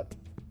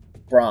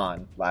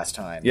brawn last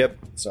time. Yep.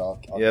 So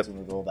I'll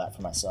continue to roll that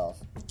for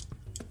myself.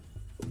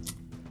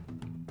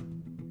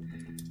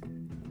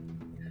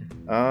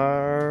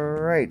 All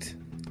right.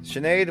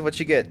 Sinead, what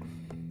you get?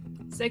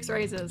 6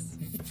 raises.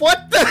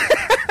 What the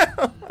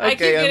hell? I keep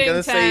getting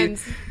gonna say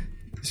 10s.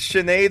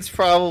 Sinead's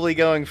probably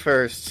going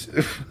first.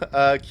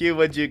 Q,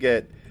 what'd you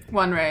get?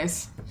 1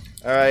 raise.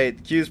 All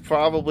right, Q's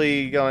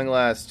probably going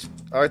last.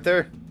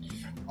 Arthur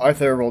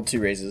rolled 2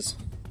 raises.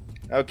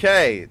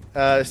 Okay,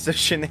 so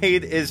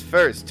Sinead is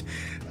first.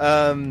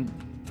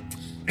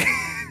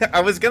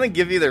 I was gonna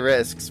give you the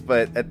risks,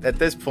 but at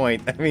this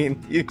point, I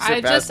mean, you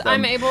surpassed them.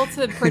 I'm able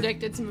to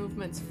predict its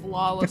movements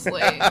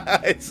flawlessly.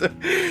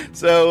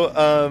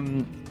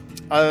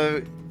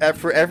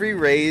 For every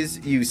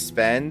raise you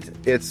spend,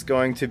 it's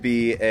going to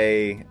be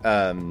a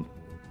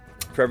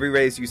for every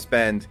raise you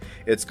spend,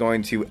 it's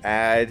going to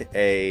add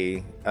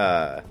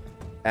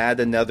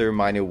another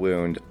minor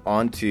wound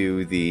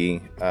onto the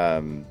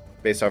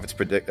based off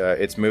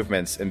its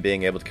movements and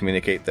being able to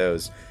communicate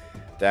those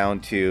down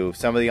to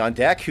somebody on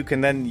deck, who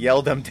can then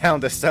yell them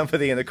down to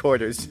somebody in the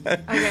quarters.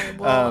 Okay,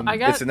 well,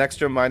 it's an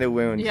extra minor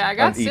wound. Yeah, I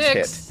got on each 6,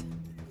 hit.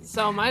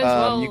 So might as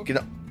well. You can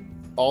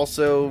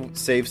also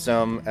save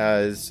some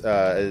as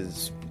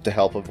to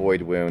help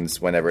avoid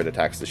wounds whenever it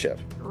attacks the ship.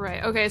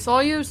 Right. Okay, so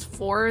I'll use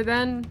 4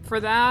 then for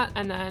that,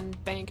 and then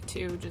bank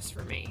 2 just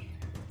for me.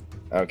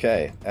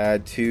 Okay,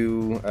 add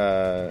 2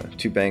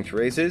 banked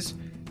raises,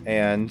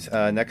 and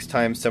next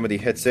time somebody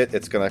hits it,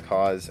 it's going to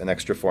cause an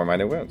extra 4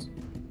 minor wounds.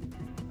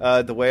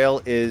 The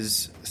whale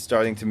is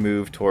starting to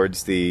move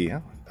towards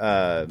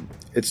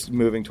it's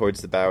moving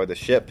towards the bow of the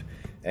ship,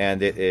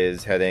 and it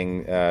is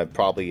heading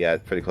probably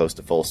at pretty close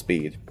to full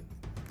speed,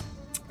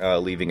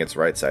 leaving its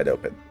right side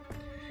open.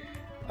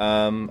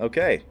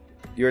 Okay,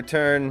 your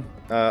turn,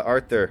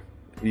 Arthur.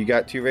 You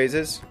got 2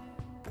 raises?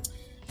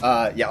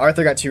 Yeah,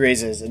 Arthur got 2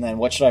 raises, and then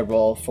what should I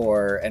roll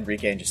for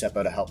Enrique and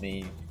Giuseppe to help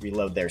me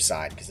reload their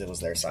side, because it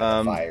was their side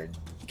that fired?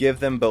 Give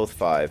them both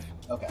 5.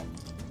 Okay.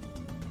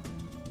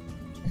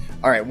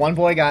 Alright, one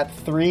boy got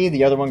 3,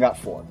 the other one got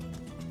 4.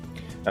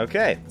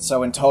 Okay.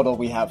 So in total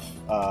we have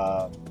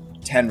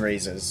 10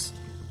 raises.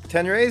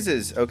 10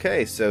 raises.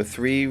 Okay, so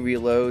 3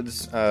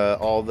 reloads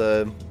all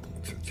the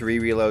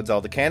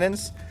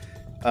cannons.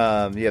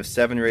 You have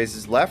 7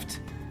 raises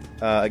left.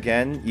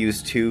 Again,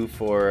 use 2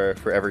 for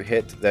every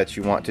hit that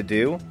you want to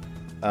do.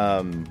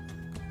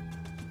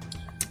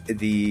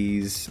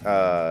 These.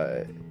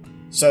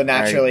 So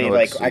naturally,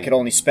 I could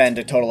only spend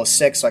a total of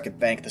 6, so I could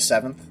bank the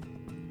 7th.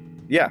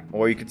 Yeah,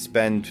 or you could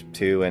spend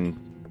 2 and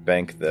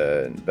bank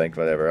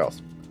whatever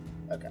else.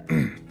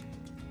 Okay.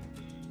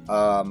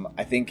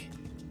 I think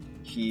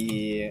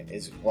he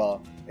is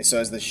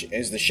So is the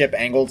ship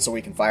angled so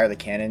we can fire the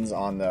cannons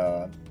on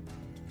the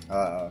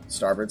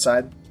starboard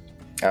side?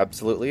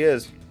 Absolutely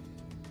is.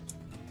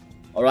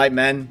 All right,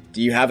 men.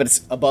 Do you have it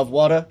above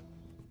water?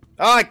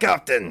 Aye,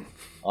 Captain.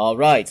 All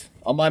right.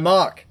 On my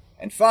mark.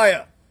 And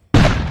fire.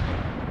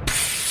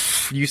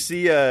 You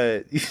see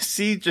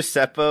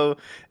Giuseppe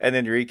and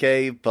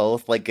Enrique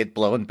both get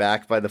blown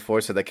back by the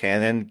force of the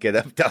cannon, get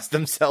up, dust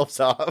themselves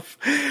off.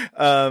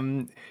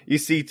 You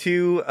see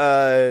two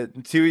of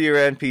your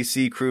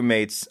NPC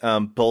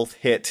crewmates both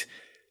hit,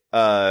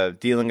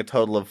 dealing a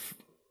total of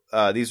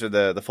these are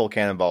the full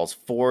cannonballs,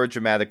 4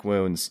 dramatic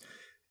wounds.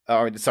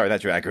 Sorry,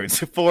 not dramatic wounds.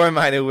 4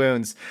 minor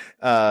wounds.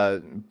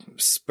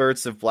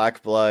 Spurts of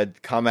black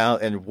blood come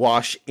out and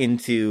wash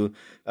into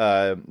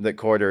the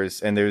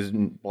quarters, and there's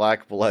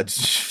black blood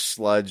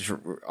sludge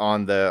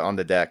on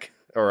the deck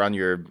or on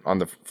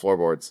the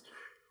floorboards.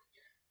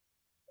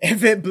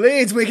 If it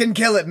bleeds, we can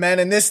kill it, man,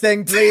 and this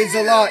thing bleeds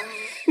a lot.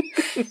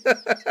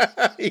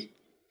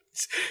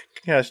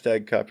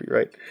 Hashtag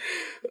copyright.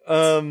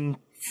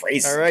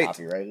 Phrase all right.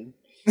 Copyrighted.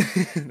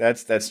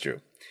 That's true.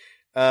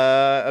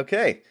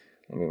 Okay.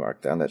 Let me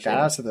mark down that. Shout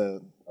out to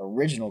the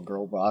original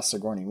girl boss,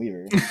 Sigourney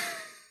Weaver.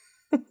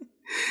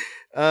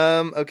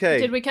 Okay.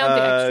 Did we count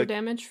the extra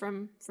damage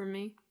from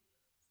me?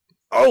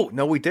 Oh,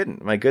 no, we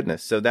didn't. My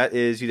goodness. So that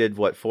is, you did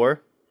what,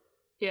 4?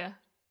 Yeah.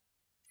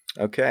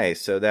 Okay,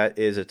 so that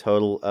is a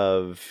total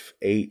of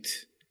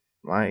 8.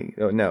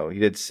 No, you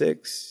did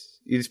 6.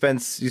 You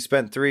spent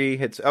 3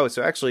 hits. Oh,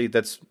 so actually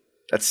that's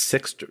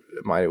 6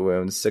 minor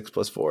wounds. 6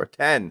 plus 4.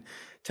 10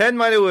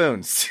 minor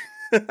wounds.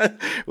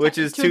 Which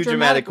is 2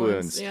 dramatic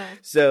wounds. Yeah.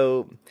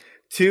 So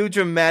 2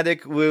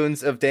 dramatic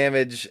wounds of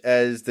damage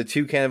as the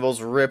 2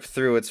 cannonballs rip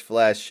through its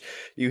flesh.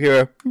 You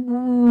hear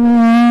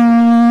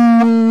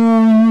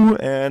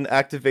and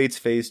activates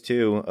phase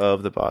 2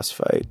 of the boss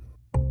fight.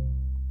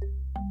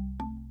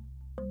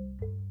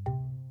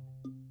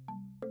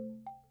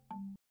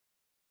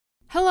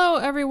 Hello,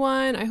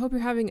 everyone. I hope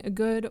you're having a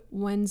good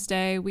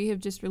Wednesday. We have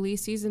just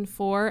released season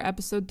 4,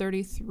 episode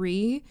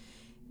 33.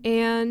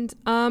 And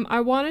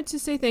I wanted to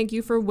say thank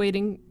you for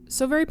waiting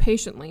so very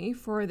patiently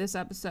for this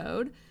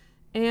episode.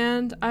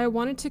 And I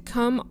wanted to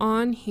come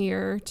on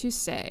here to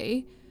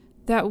say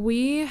that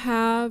we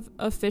have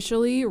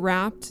officially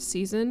wrapped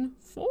season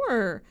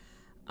 4.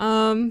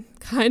 Kind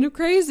of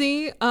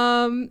crazy.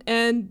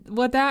 And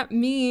what that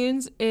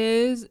means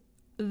is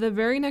the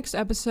very next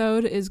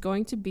episode is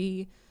going to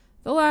be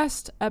the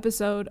last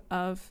episode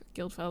of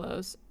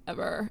Guildfellows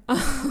ever.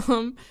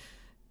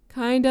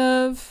 Kind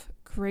of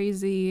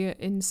crazy,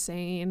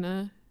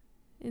 insane.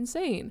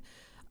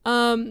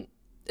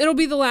 It'll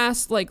be the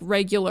last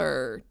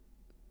regular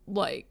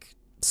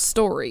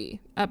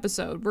story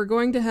episode. We're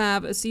going to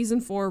have a season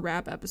 4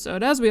 wrap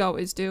episode, as we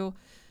always do,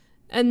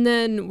 and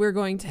then we're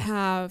going to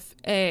have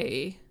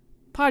a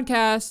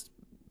podcast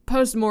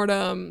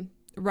post-mortem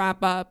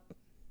wrap up,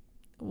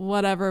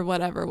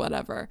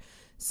 whatever.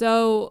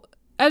 So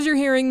as you're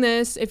hearing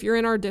this, if you're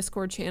in our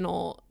Discord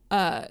channel,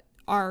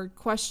 our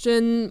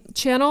question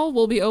channel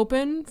will be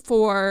open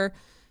for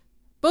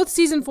both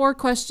season 4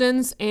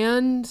 questions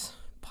and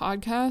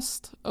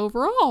podcast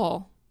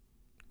overall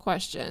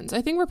questions.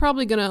 I think we're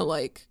probably gonna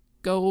like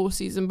go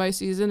season by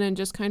season and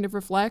just kind of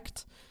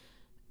reflect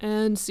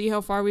and see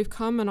how far we've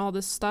come and all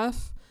this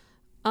stuff.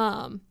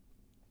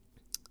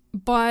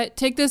 But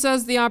take this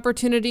as the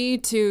opportunity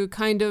to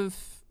kind of,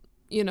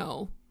 you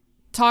know,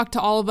 talk to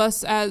all of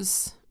us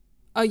as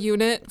a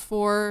unit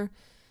for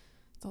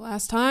the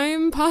last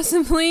time,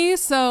 possibly.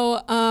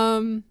 So,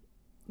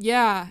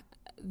 yeah,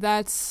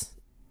 that's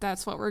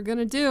what we're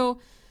gonna do.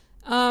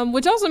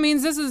 Which also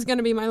means this is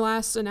gonna be my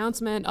last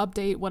announcement,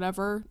 update,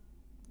 whatever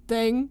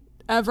thing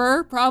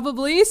ever,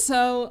 probably.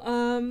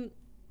 So,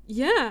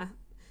 yeah.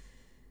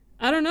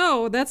 I don't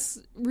know. That's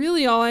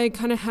really all I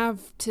kind of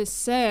have to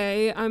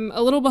say. I'm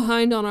a little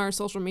behind on our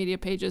social media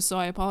pages, so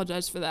I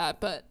apologize for that.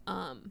 But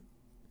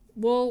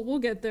we'll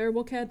get there.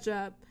 We'll catch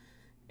up.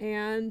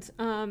 And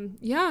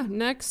yeah,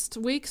 next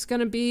week's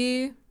gonna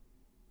be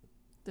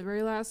the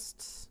very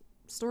last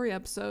story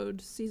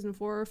episode, season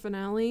 4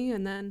 finale,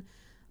 and then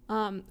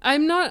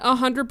I'm not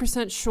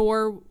 100%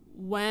 sure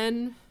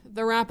when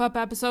the wrap-up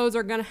episodes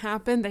are gonna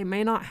happen. They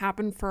may not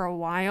happen for a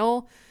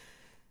while,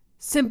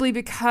 simply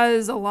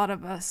because a lot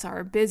of us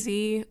are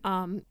busy,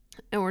 and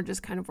we're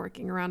just kind of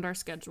working around our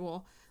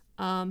schedule.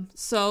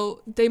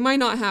 So they might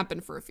not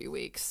happen for a few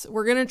weeks.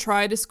 We're gonna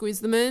try to squeeze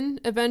them in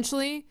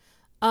eventually.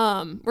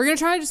 We're gonna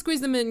try to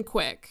squeeze them in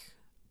quick,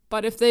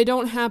 but if they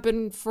don't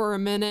happen for a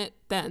minute,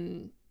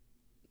 then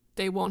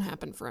they won't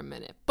happen for a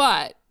minute.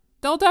 But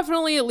they'll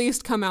definitely at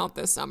least come out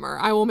this summer.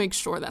 I will make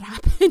sure that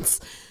happens.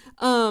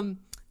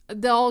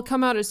 They'll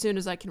come out as soon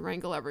as I can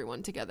wrangle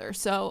everyone together.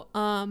 So,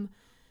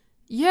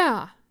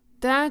 yeah,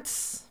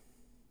 that's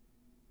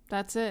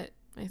it,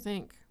 I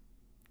think.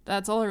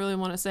 That's all I really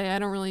want to say. I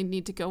don't really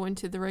need to go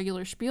into the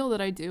regular spiel that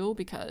I do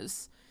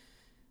because,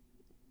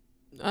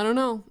 I don't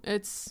know,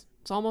 it's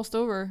almost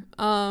over.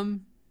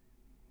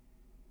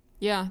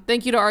 Yeah,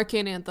 thank you to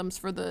Arcane Anthems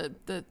for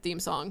the theme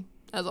song,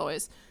 as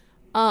always.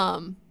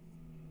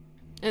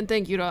 And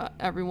thank you to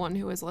everyone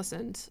who has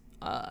listened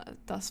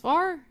thus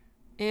far.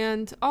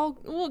 And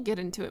we'll get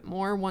into it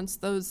more once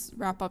those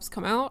wrap-ups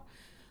come out.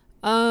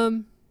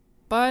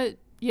 But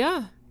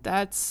yeah,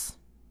 that's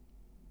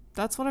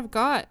what I've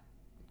got.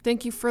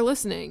 Thank you for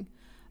listening.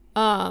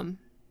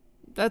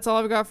 That's all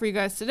I've got for you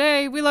guys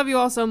today. We love you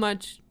all so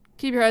much.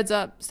 Keep your heads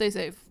up. Stay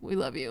safe. We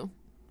love you.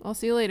 I'll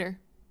see you later.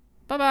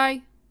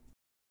 Bye-bye.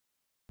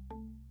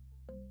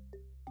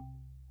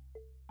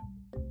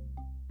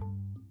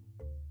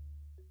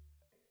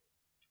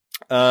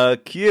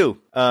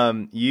 Q,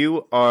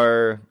 you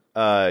are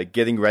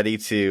getting ready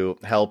to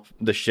help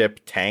the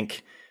ship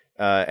tank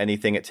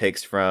anything it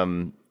takes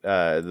from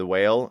the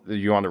whale. Do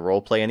you want to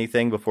roleplay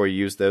anything before you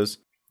use those?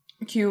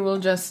 Q will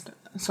just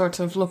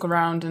sort of look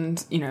around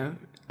and, you know,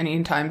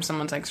 anytime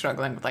someone's like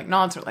struggling with like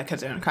knots or like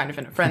because they're kind of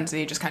in a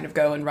frenzy, just kind of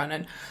go and run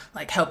and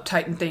like help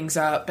tighten things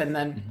up and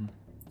then,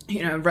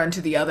 you know, run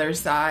to the other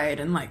side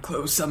and like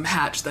close some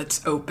hatch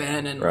that's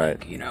open and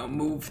like, you know,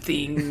 move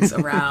things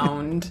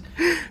around,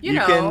 you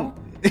know,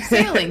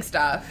 sailing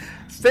stuff.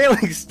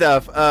 Sailing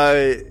stuff.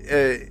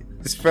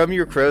 From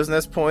your crow's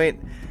nest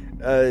point,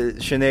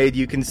 Sinead,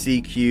 you can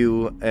see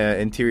Q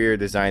interior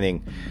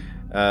designing.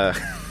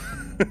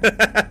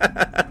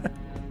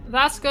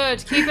 That's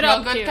good. Keep it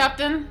up, good, Q.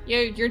 Captain.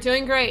 You're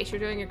doing great. You're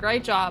doing a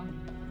great job.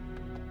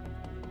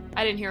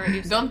 I didn't hear what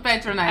you said. Don't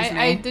patronize me.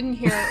 I didn't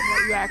hear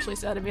what you actually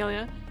said,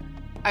 Amelia.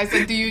 I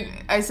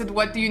said,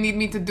 what do you need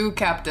me to do,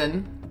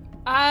 Captain?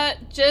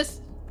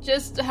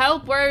 Just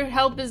help where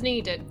help is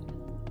needed.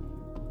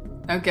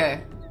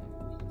 Okay.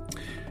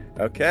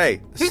 Okay.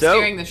 Who's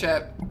steering the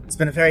ship? It's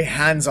been a very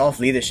hands-off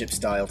leadership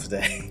style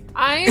today.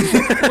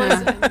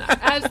 Listen,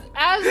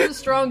 as the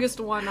strongest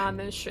one on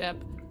this ship,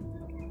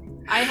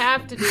 I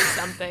have to do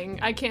something.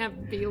 I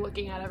can't be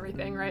looking at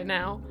everything right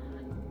now.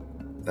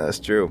 That's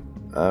true.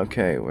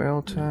 Okay,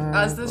 well, time.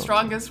 As the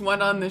strongest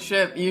one on the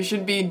ship, you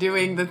should be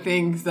doing the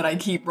things that I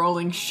keep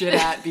rolling shit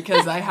at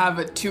because I have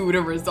a 2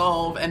 to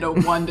resolve and a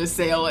 1 to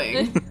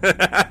sailing.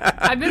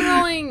 I've been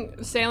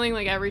rolling sailing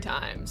like every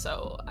time,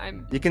 so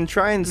I'm... You can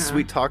try and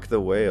sweet talk the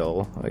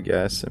whale, I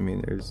guess. I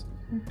mean, there's...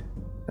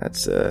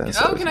 That's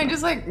can I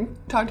just,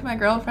 like, talk to my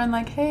girlfriend,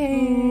 like,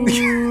 hey...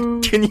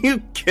 Can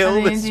you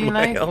kill this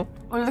whale?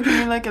 Or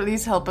can you, like, at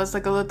least help us,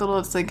 like, a little,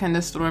 it's, like, kind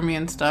of stormy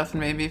and stuff, and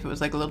maybe if it was,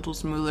 like, a little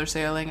smoother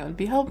sailing, it would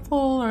be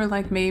helpful, or,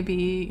 like,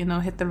 maybe, you know,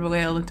 hit the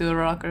whale into a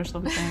rock or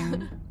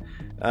something.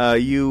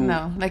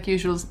 No, like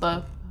usual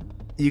stuff.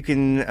 You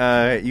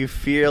can, you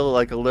feel,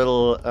 like, a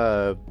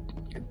little,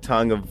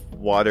 tongue of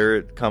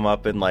water come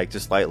up and, like,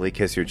 just lightly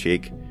kiss your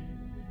cheek.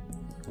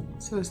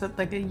 So is that,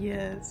 like, a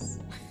yes?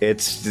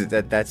 It's,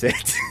 that's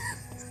it.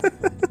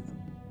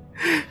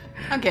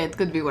 Okay, it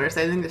could be worse.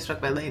 I think they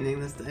struck by lightning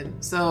this time.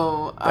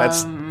 So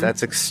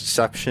that's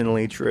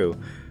exceptionally true.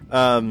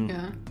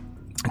 Yeah.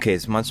 Okay,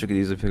 this monster could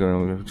easily pick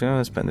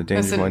up. Spend a danger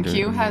Listen, point.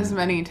 Q has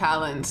many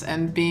talents,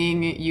 and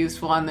being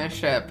useful on this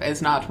ship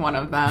is not one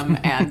of them.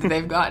 And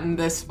they've gotten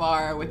this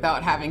far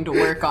without having to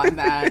work on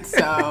that.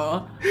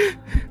 So,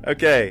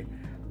 Okay,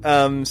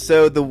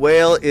 so the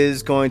whale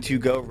is going to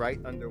go right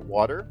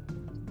underwater,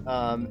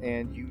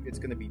 and it's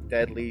going to be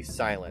deadly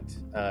silent,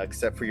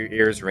 except for your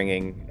ears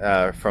ringing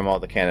from all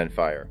the cannon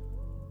fire.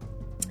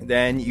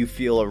 Then you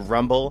feel a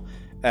rumble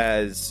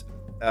as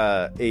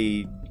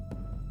the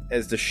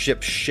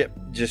ship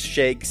just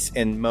shakes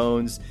and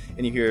moans,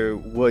 and you hear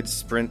wood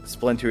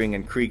splintering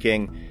and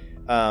creaking.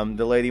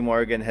 The Lady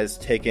Morgan has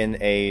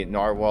taken a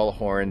narwhal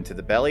horn to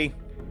the belly,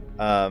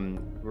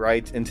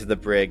 right into the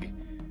brig.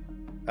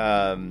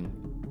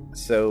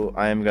 So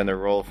I'm going to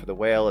roll for the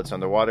whale. It's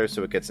underwater,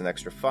 so it gets an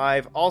extra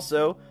 5.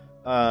 Also,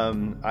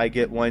 I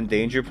get 1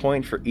 danger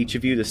point for each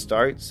of you to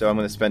start, so I'm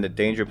going to spend a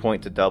danger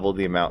point to double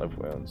the amount of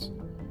wounds.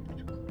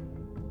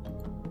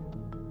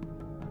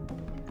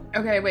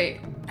 okay, wait.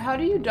 How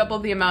do you double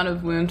the amount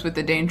of wounds with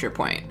the danger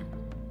point?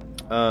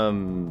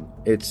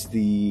 It's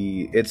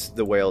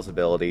the whale's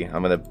ability.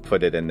 I'm gonna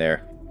put it in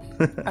there.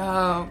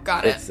 Oh,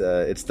 got it.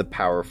 It's the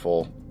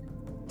powerful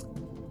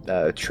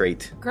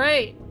trait.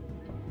 Great.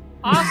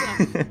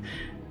 Awesome.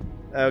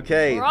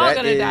 Okay, We're all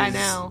gonna die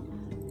now.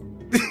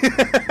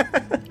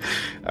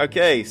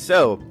 Okay,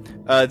 so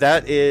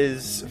that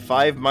is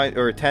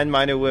 10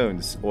 minor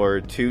wounds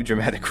or 2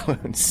 dramatic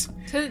wounds.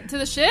 To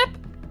the ship?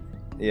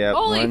 Yeah.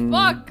 Holy 1,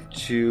 fuck.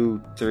 2,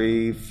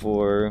 3,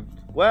 4.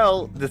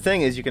 Well, the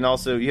thing is, you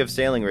have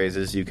sailing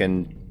raises you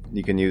can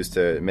use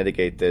to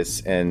mitigate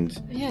this,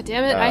 and Yeah,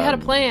 damn it. I had a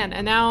plan,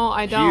 and now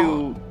I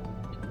don't.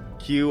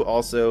 Q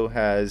also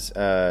has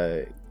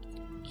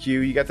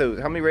Q. You got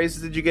how many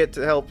raises did you get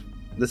to help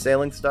the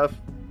sailing stuff?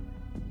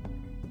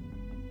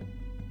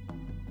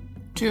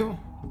 2.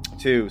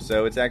 2.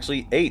 So it's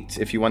actually 8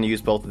 if you want to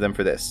use both of them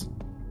for this.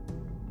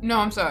 No,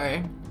 I'm sorry.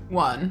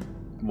 1.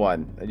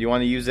 1. Do you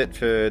want to use it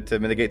to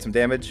mitigate some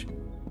damage?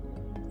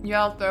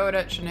 Yeah, I'll throw it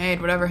at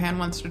Sinead, whatever hand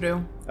wants to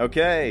do.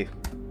 Okay.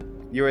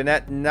 You're in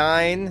at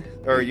 9,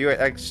 or you're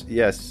at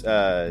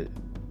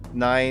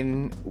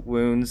 9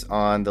 wounds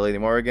on the Lady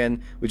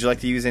Morgan. Would you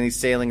like to use any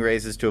sailing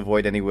raises to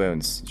avoid any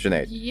wounds,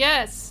 Sinead?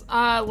 Yes.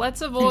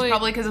 Let's avoid.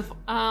 Probably because of.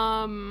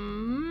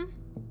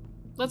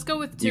 Let's go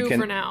with 2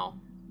 for now.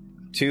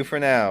 2 for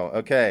now.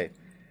 Okay.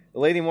 The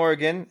Lady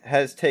Morgan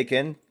has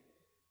taken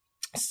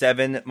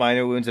 7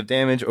 minor wounds of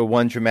damage or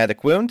 1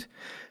 dramatic wound.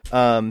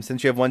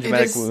 Since you have 1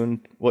 dramatic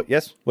wound, what?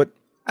 Yes, what?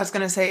 I was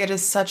gonna say, it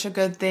is such a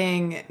good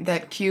thing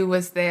that Q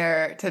was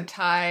there to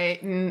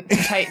tighten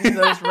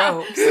those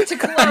ropes, To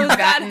close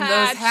that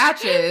those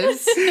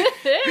hatches.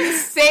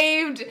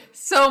 Saved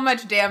so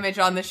much damage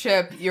on the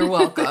ship. You're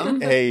welcome.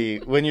 Hey,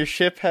 when your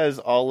ship has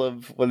all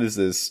of, what is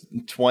this,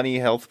 20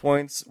 health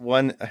points,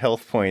 1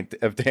 health point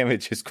of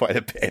damage is quite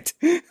a bit.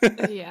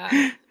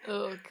 Yeah.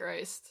 Oh,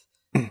 Christ.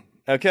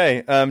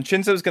 Okay,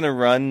 Shinzo's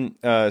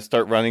gonna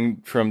start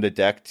running from the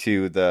deck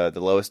to the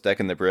lowest deck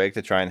in the brig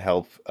to try and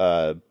help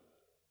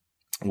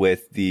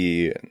with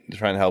the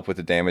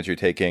damage you're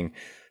taking.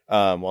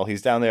 While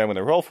he's down there, I'm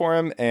gonna roll for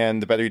him,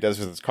 and the better he does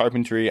with his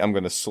carpentry, I'm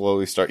gonna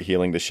slowly start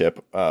healing the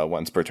ship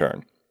once per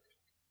turn.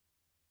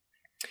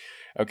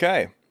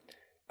 Okay,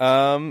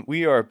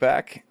 we are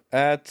back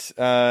at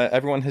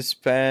everyone has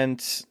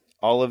spent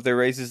all of their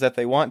raises that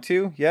they want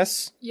to.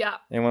 Yes. Yeah.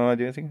 Anyone want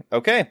to do anything?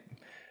 Okay.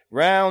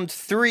 Round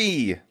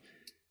 3.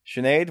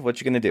 Sinead, what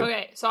you gonna do?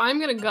 Okay, so I'm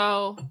gonna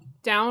go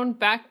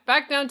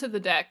back down to the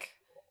deck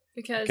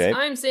because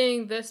I'm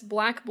seeing this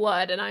black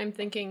blood and I'm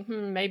thinking,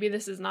 maybe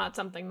this is not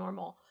something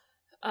normal.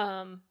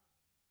 But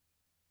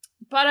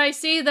I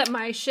see that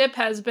my ship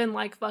has been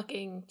like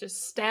fucking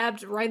just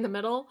stabbed right in the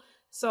middle.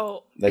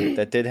 So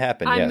that did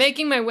happen. I'm yes.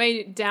 making my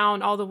way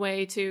down all the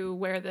way to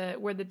where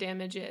the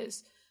damage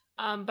is.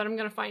 But I'm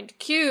gonna find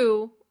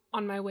Q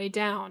on my way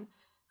down.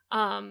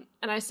 And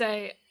I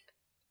say,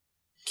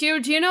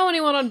 Q, do you know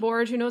anyone on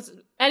board who knows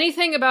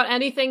anything about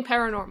anything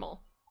paranormal?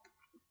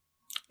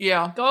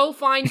 Yeah. Go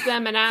find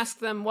them and ask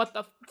them what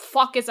the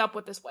fuck is up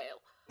with this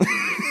whale.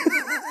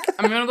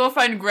 I'm gonna go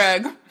find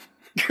Greg.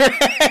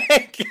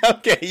 Greg!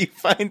 Okay, you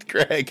find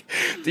Greg.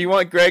 Do you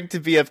want Greg to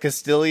be of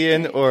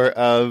Castilian or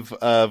of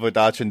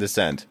Vodachan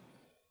descent?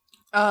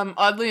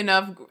 Oddly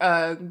enough,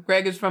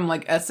 Greg is from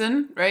like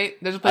Essen, right?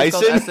 There's a place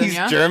called Essen? Essen, He's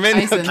yeah? German?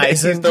 Essen. Okay,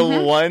 he's the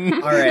one.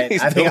 All right,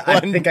 He's I the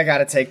think I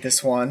gotta take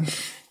this one.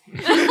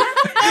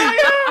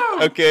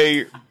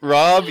 Okay,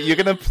 Rob, you're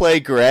gonna play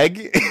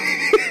Greg.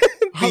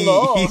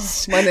 Hello,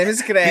 my name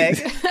is Greg.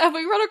 Have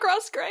we run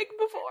across Greg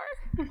before?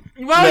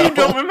 Wow, No. you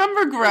don't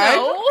remember Greg?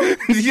 No.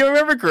 Do you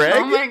remember Greg?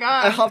 Oh my I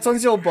god. hopped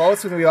onto your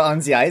boat when we were on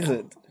the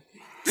island.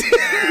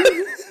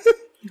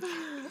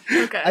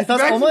 Okay. I thought,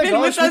 Greg's oh my been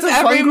gosh, with us what a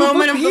every fun group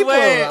moment of of people. the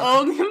way.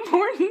 All the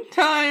important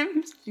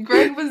times.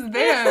 Greg was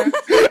there.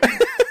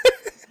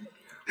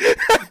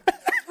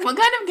 What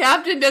kind of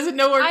captain doesn't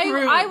know our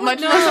crew, I would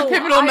much less know. a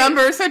pivotal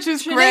member such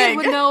as Sinead Greg?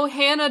 would know.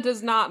 Hannah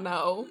does not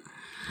know.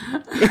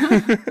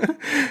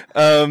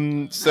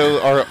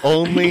 So our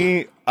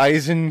only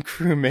Eisen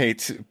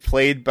crewmate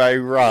played by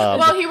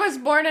Rob. Well, he was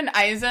born in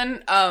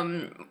Eisen,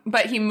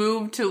 but he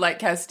moved to like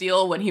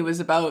Castile when he was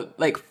about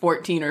like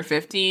 14 or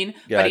 15. But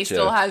he Gotcha.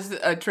 still has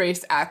a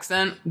Trace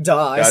accent.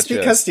 Duh, I Gotcha.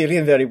 speak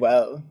Castilian very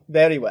well.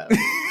 Very well.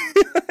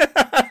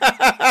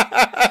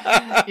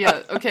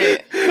 Yeah. Okay.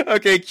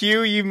 Okay,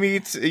 Q, you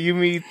meet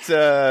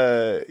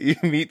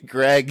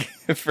Greg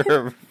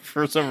for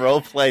some role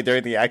play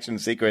during the action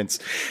sequence.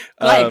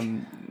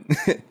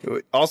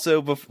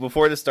 Also,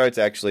 before this starts,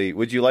 actually,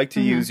 would you like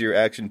to use your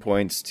action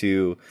points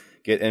to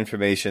get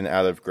information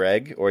out of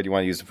Greg, or do you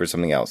want to use them for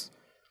something else?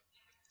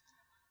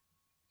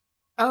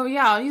 Oh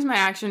yeah, I'll use my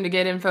action to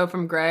get info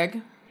from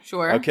Greg.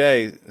 Sure.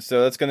 Okay,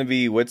 so that's going to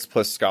be wits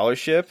plus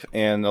scholarship,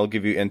 and I'll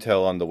give you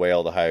intel on the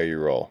whale the higher you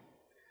roll.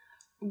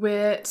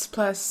 Wits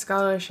plus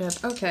scholarship.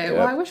 Okay. Yep.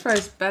 Well, I wish I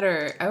was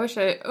better. I wish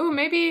I. Oh,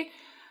 maybe.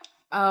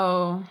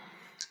 Oh.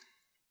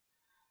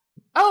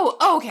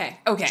 Okay.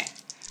 Okay.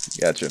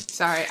 Gotcha.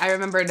 Sorry, I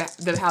remembered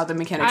how the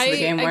mechanics of the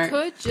game I work.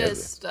 could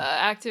just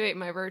activate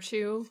my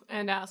virtue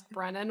and ask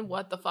Brennan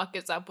what the fuck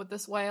is up with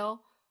this whale.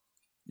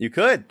 You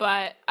could.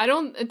 But I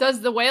don't.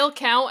 Does the whale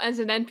count as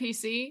an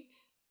NPC?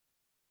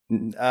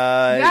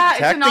 Yeah,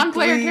 it's a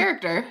non-player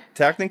character.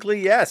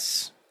 Technically,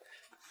 yes.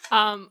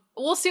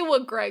 We'll see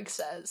what Greg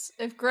says.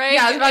 If Greg,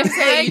 Yeah, I was about to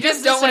say, Greg you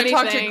just gives don't us want to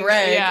talk to anything,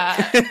 Greg.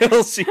 Yeah,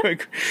 We'll see.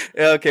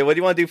 Okay, what do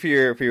you want to do for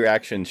your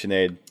action,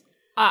 Sinead?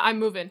 I'm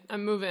moving.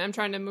 I'm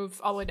trying to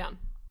move all the way down.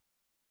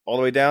 All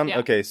the way down? Yeah.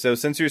 Okay, so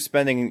since you're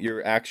spending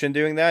your action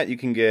doing that, you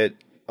can get,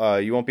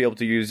 you won't be able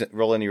to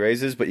roll any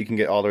raises, but you can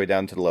get all the way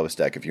down to the lowest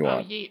deck if you Oh,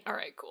 want. yeet. All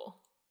right, cool.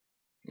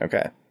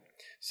 Okay.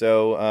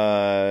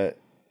 So,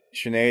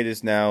 Sinead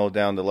is now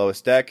down the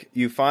lowest deck.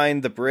 You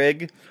find the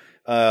brig,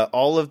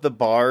 all of the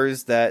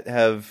bars that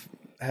have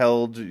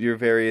held your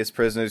various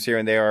prisoners here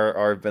and there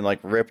are been, like,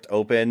 ripped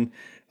open.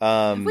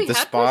 We The had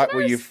spot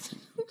where prisoners?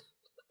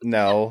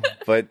 No,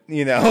 but,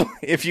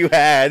 if you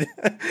had,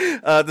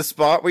 the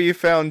spot where you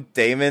found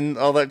Damon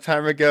all that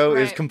time ago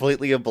is Right.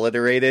 completely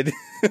obliterated.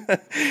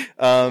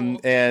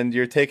 And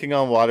you're taking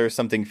on water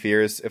something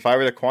fierce. If I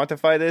were to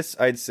quantify this,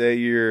 I'd say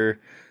you're,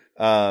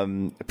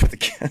 I'd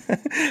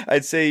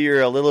say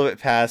you're a little bit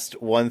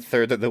past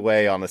 1/3 of the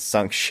way on a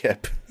sunk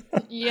ship.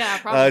 Yeah,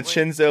 probably.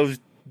 Shinzo's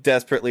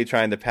desperately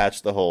trying to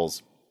patch the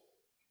holes.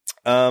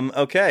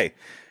 Okay.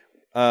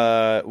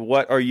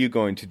 What are you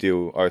going to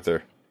do,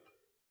 Arthur?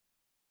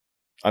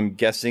 I'm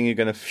guessing you're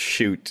gonna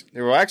shoot.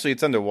 Well, actually,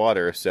 it's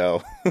underwater,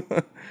 so.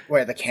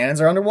 Wait, the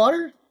cannons are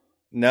underwater?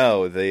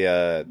 No,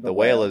 the whale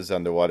whale. is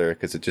underwater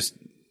because it just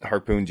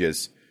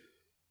harpoons.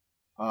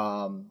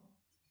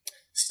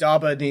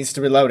 Starboard needs to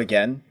reload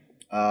again.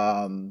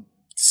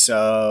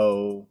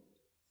 So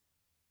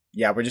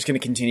yeah, we're just gonna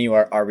continue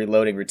our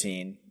reloading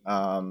routine.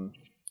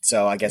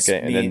 So I guess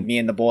Okay, and me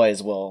and the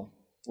boys will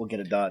get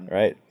it done.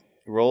 Right.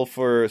 Roll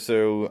for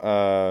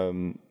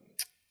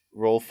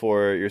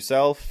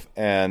yourself,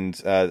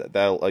 and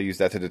I'll use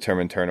that to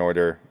determine turn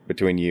order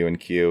between you and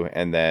Q,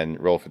 and then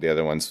roll for the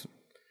other ones.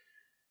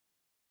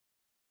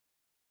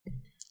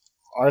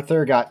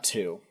 Arthur got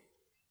 2.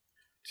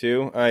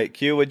 2. All right,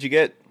 Q, what'd you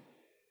get?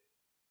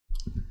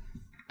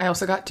 I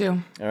also got 2.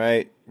 All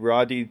right,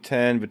 raw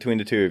D10 between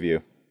the two of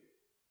you.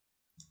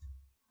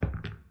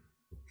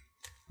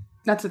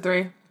 That's a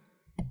 3.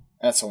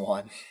 That's a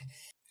 1.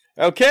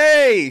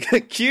 Okay,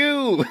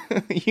 Q,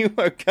 you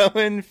are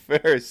going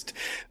first.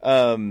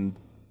 Arthur,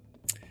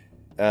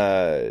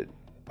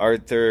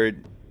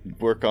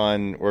 work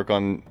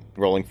on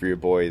rolling for your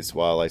boys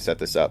while I set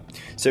this up.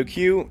 So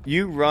Q,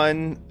 you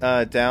run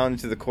down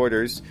to the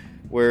quarters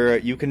where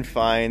you can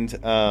find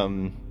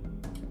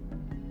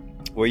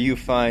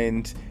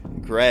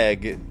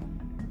Greg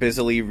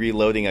busily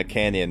reloading a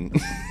cannon.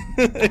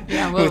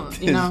 Yeah, well, with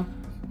his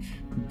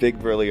big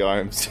burly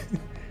arms.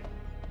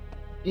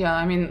 Yeah,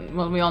 I mean,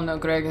 well, we all know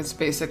Greg is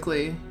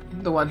basically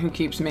the one who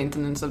keeps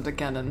maintenance of the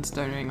cannons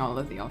during all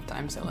of the off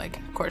time, so, like,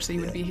 of course he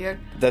would be here.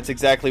 That's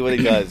exactly what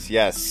he does.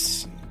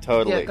 Yes,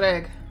 totally. Yeah,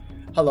 Greg.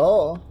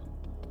 Hello.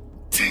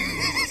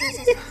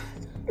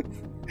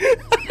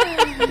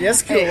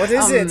 Yes, Q, Hey, what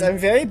is it? I'm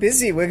very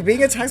busy. We're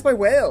being attacked by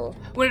whale.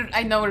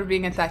 I know we're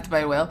being attacked by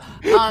a whale.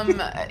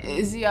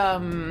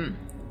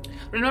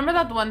 Remember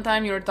that one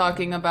time you were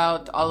talking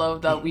about all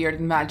of the weird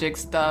magic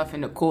stuff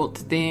and occult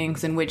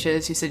things and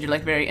witches? You said you're,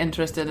 like, very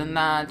interested in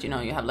that. You know,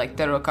 you have, like,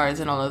 tarot cards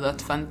and all of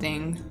that fun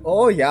thing.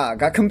 Oh yeah,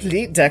 got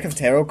complete deck of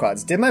tarot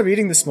cards. Did my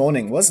reading this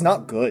morning. Was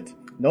not good.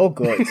 No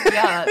good.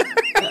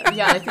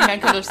 Yeah, I think I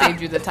could have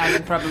saved you the time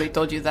and probably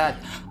told you that.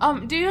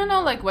 Do you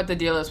know, like, what the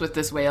deal is with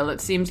this whale? It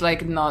seems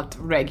like not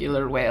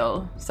regular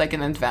whale. It's like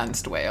an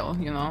advanced whale,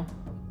 you know?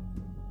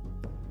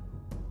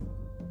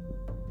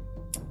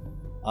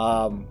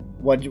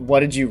 What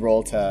did you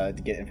roll to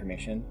get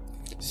information?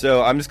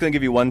 So I'm just going to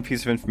give you one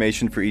piece of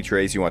information for each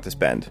raise you want to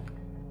spend.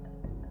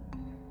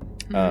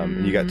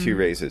 You got 2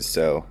 raises,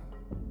 so...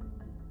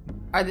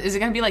 Is it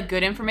going to be, like,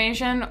 good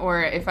information?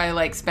 Or if I,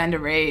 like, spend a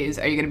raise,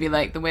 are you going to be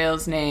like, the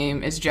whale's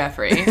name is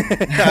Jeffrey?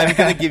 I'm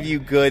going to give you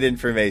good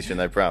information,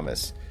 I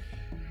promise.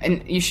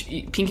 And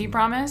Pinky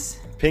promise?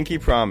 Pinky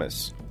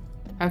promise.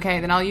 Okay,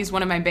 then I'll use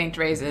one of my banked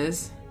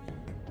raises.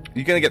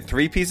 You gonna get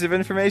 3 pieces of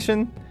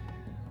information?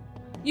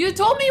 You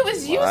told me it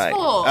was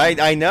useful.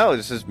 I know.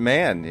 This is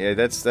yeah.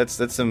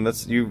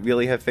 That's you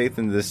really have faith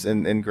in this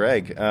in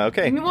Greg.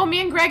 Okay. Well, me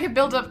and Greg have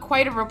built up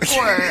quite a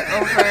rapport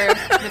over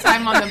the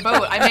time on the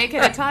boat.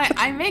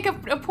 I make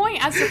a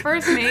point as the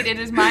first mate. It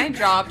is my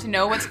job to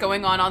know what's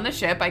going on the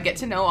ship. I get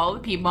to know all the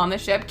people on the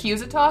ship.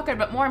 Q's a talker,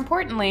 but more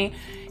importantly,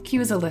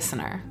 Q is a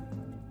listener.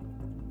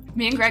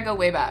 Me and Greg go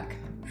way back.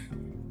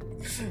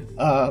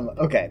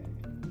 Okay.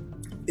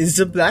 Is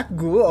the black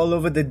goo all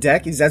over the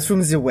deck? Is that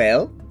from the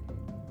whale?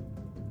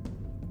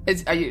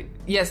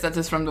 Yes, that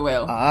is from the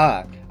whale.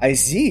 Ah, I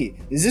see.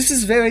 This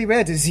is very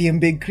rare to see a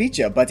big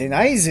creature, but in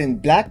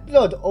Aizen, black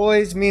blood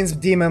always means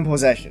demon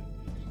possession.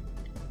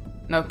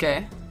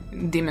 Okay.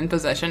 Demon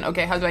possession.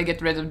 Okay, how do I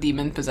get rid of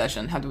demon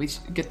possession? How do we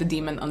get the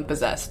demon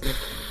unpossessed?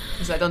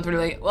 Because I don't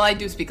really... Well, I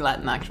do speak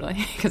Latin, actually,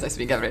 because I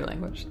speak every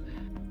language.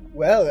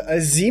 Well, a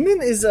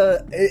demon is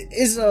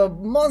a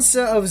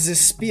monster of the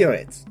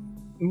spirit,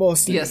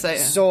 mostly. Yes, I am.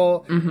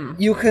 So,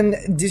 you can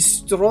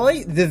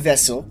destroy the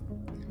vessel,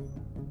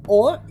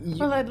 or...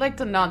 Well, I'd like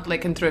to not,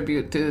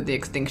 contribute to the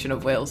extinction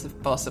of whales,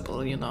 if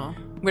possible, you know?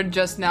 We're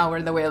just now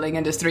where the whaling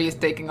industry is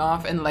taking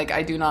off, and,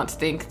 I do not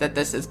think that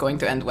this is going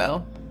to end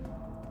well.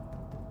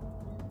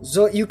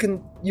 So, you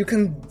can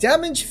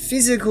damage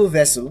physical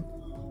vessel,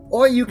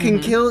 or you can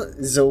kill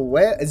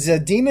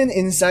the demon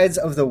inside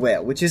of the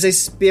whale, which is a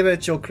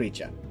spiritual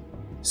creature.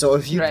 So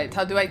if you... Right,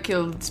 how do I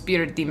kill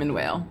spirit demon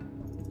whale?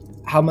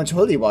 How much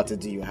holy water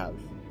do you have?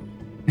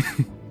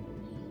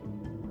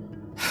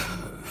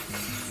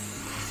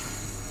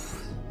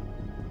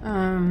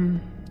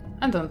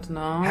 I don't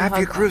know. Half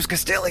your crew's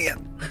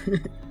Castilian.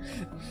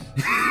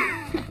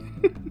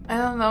 I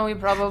don't know, we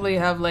probably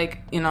have,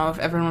 if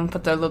everyone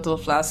put their little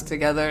flasks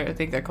together, I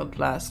think they're called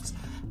flasks,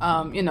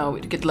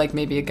 we'd get,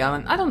 maybe a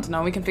gallon. I don't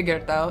know, we can figure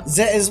it out.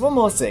 There is one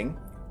more thing.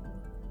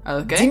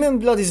 Okay. Demon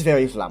blood is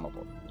very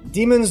flammable.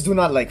 Demons do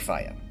not like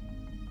fire.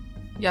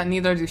 Yeah,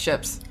 neither do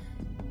ships.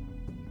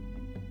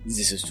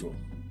 This is true.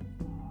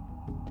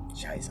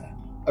 Scheiße.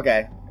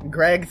 Okay,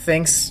 Greg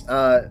thinks,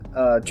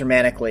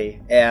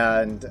 dramatically,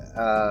 and,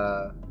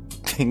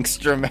 Thinks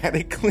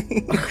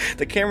dramatically.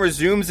 The camera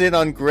zooms in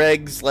on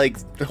Greg's,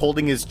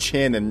 holding his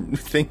chin and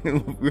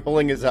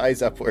rolling his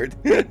eyes upward.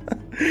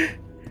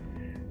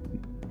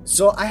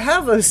 So I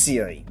have a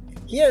theory.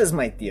 Here is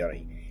my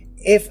theory.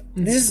 If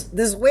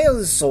this whale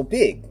is so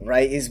big,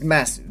 right? Is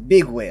massive,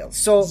 big whale.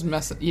 So it's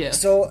massive, yeah.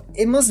 So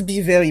it must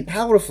be very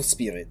powerful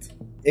spirit.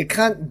 It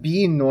can't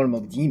be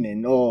normal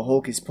demon. Oh,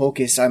 hocus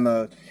pocus! I'm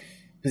a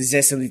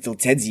possess a little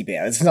teddy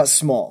bear. It's not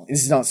small.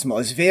 It's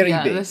very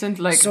big. This isn't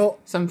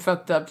some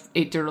fucked up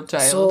 8-year-old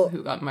child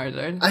who got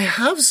murdered. I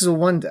have to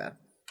wonder.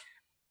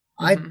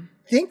 I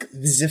think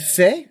the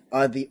Fae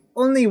are the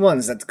only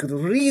ones that could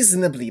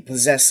reasonably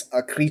possess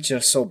a creature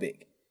so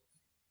big.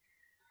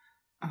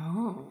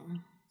 Oh.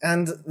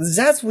 And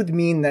that would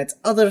mean that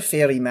other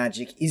fairy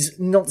magic is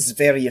not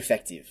very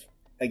effective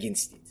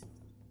against it.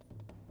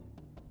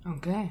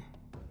 Okay.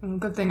 Well,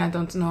 good thing I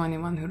don't know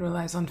anyone who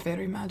relies on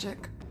fairy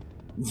magic.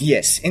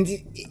 Yes, and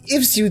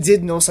if you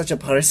did know such a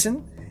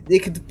person, they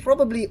could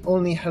probably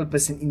only help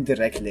us in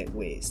indirect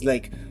ways,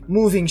 like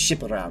moving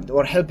ship around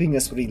or helping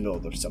us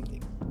reload or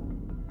something.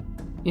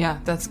 Yeah,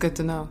 that's good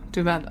to know.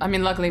 Too bad. I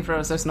mean, luckily for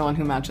us, there's no one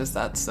who matches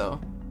that,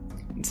 so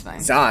it's fine.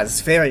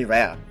 It's very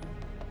rare.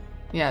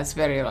 Yeah, it's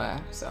very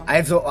rare, so...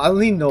 I've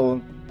only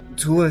known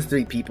 2 or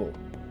 3 people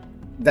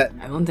that...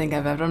 I don't think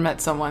I've ever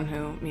met someone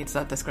who meets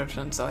that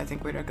description, so I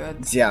think we're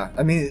good. Yeah,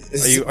 I mean...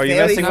 Are you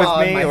messing with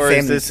me, or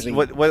is this...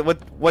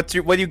 What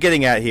are you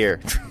getting at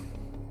here?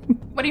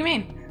 What do you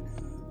mean?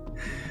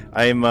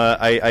 I'm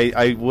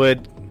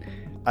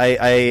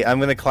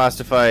gonna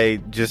classify,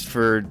 just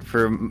for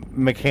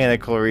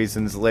mechanical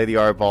reasons, Lady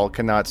Arbol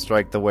cannot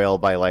strike the whale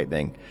by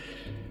lightning.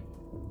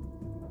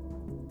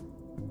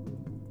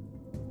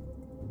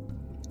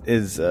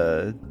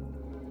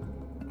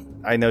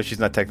 I know she's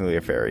not technically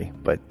a fairy,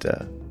 but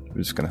I'm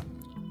just gonna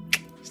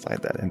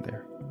slide that in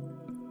there.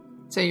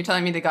 So you're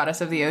telling me the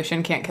goddess of the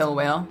ocean can't kill a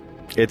whale?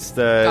 It's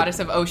the goddess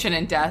of ocean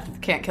and death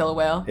can't kill a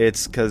whale?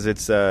 It's because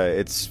it's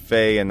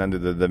Fae and under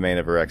the domain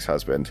of her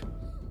ex-husband.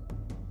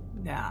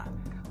 Yeah.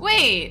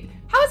 Wait,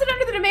 how is it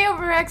under the domain of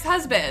her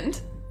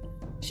ex-husband?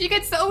 She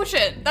gets the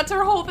ocean. That's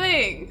her whole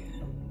thing.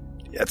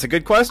 That's a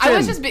good question. I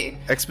was just being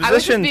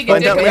exposition. a dick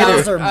about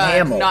whales are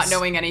mammals. Not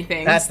knowing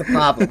anything. That's the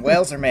problem.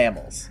 Whales are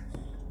mammals.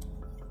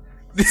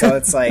 So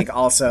it's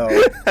also...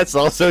 That's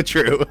also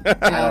true.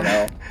 I don't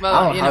know.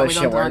 Well, we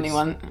don't know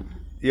anyone.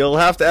 You'll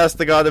have to ask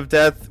the god of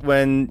death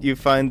when you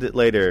find it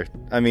later.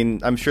 I mean,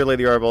 I'm sure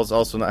Lady Arbol's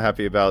also not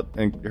happy about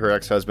her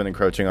ex-husband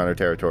encroaching on her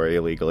territory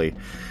illegally.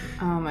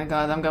 Oh my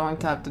god, I'm going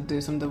to have to do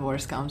some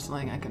divorce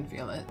counseling. I can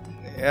feel it.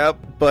 Yep,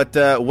 but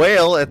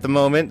whale at the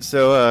moment,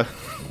 so...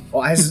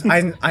 Well, I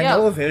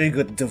know a very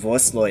good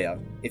divorce lawyer,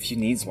 if she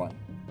needs one.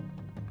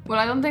 Well,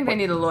 I don't think they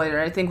need a lawyer.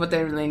 I think what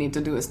they really need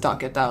to do is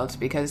talk it out,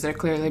 because they're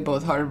clearly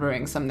both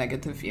harboring some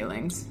negative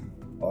feelings.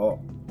 Oh,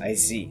 I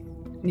see.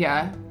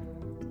 Yeah.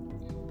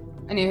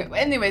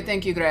 Anyway,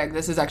 thank you, Greg.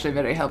 This is actually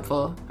very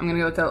helpful. I'm gonna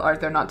go tell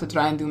Arthur not to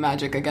try and do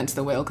magic against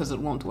the whale because it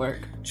won't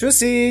work.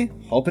 Juicy.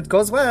 Hope it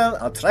goes well.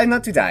 I'll try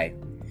not to die.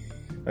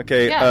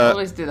 Okay. Yeah,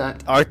 always do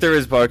that. Arthur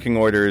is barking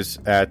orders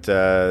at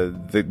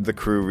the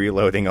crew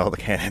reloading all the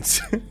cannons.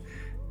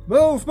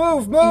 Move!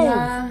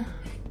 Yeah.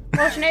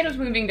 Well, Sinead was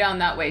moving down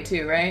that way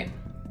too, right?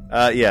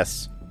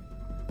 Yes.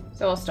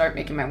 So I'll start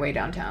making my way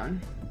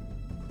downtown.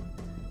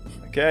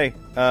 Okay.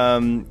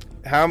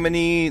 How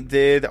many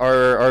did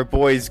our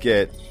boys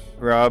get,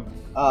 Rob?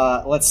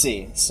 Let's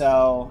see.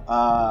 So,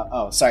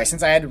 sorry.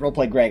 Since I had to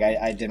roleplay Greg,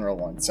 I didn't roll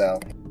one, so.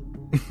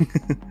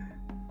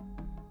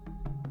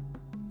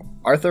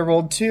 Arthur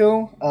rolled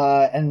 2,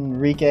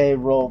 Enrique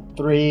rolled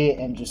 3,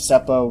 and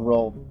Giuseppe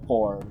rolled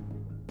 4.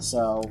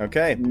 So,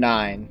 okay.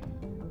 9.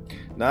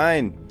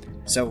 9.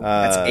 So,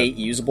 that's 8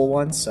 usable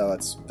ones, so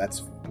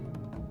that's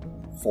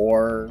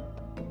 4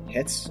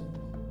 hits.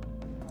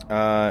 8.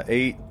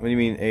 What do you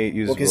mean 8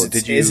 usable? Well,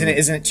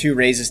 isn't it 2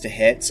 raises to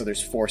hit? So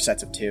there's 4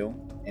 sets of 2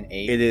 and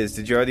 8. It is.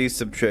 Did you already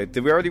subtract?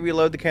 Did we already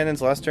reload the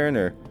cannons last turn,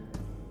 or?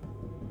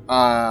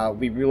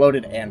 We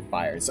reloaded and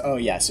fired. So,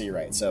 yeah. So you're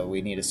right. So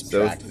we need to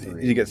subtract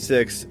 3. You get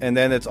 6, and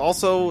then it's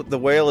also the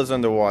whale is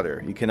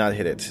underwater. You cannot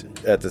hit it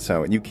at this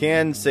moment. You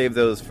can save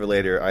those for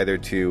later, either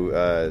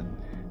to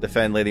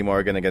defend Lady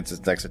Morgan against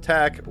its next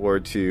attack, or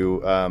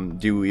to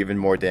do even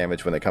more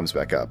damage when it comes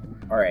back up.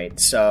 All right,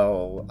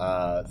 so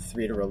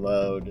 3 to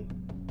reload.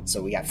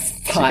 So we got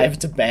 5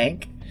 to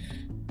bank.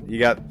 You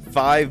got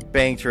 5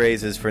 banked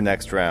raises for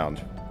next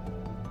round.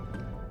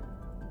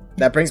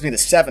 That brings me to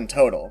 7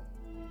 total.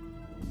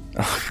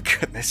 Oh,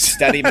 goodness.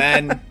 Steady,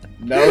 men.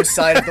 No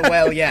sight of the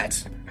whale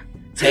yet.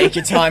 Take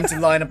your time to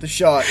line up the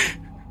shot.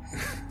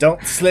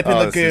 Don't slip in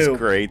the goo. This is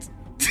great.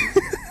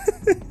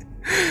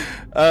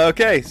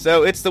 Okay,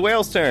 so it's the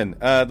whale's turn.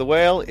 The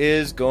whale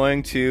is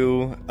going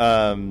to...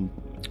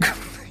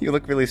 you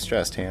look really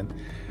stressed, Han.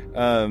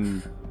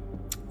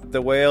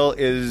 The whale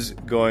is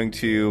going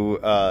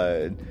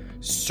to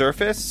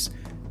surface,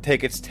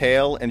 take its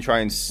tail, and try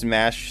and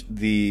smash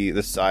the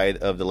side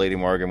of the Lady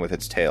Morgan with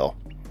its tail.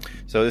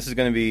 So this is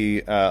going to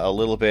be a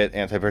little bit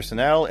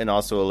anti-personnel and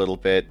also a little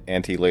bit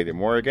anti-Lady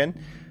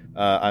Morgan.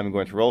 I'm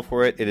going to roll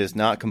for it. It is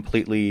not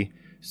completely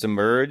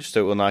submerged, so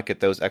it will not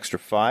get those extra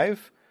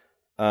 5.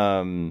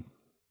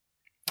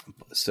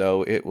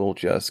 So it will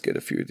just get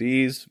a few of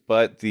these,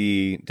 but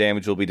the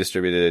damage will be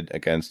distributed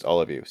against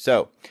all of you.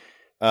 So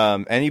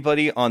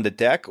anybody on the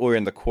deck or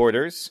in the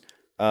quarters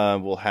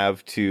will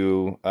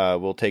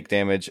take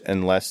damage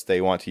unless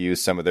they want to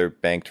use some of their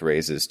banked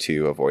raises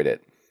to avoid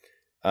it.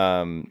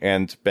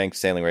 And banked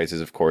sailing raises,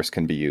 of course,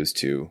 can be used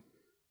to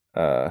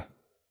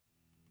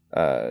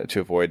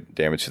avoid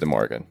damage to the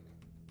Morgan.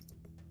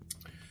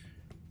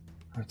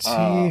 Let's see.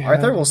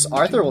 Arthur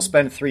will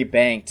spend 3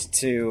 banked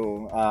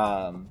to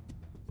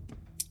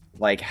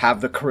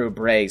have the crew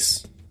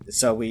brace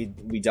so we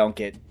don't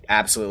get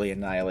absolutely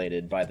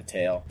annihilated by the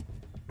tail.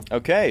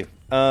 Okay.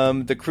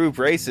 The crew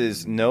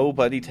braces.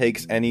 Nobody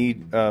takes any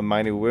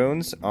minor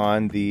wounds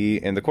in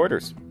the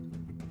quarters.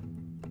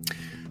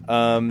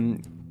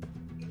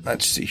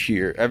 Let's see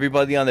here.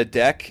 Everybody on the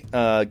deck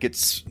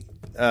gets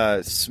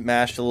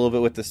smashed a little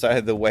bit with the side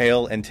of the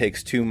whale and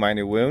takes 2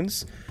 minor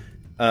wounds.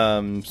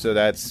 So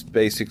that's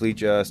basically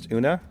just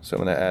Una. So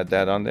I'm going to add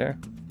that on there.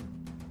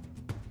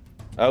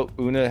 Oh,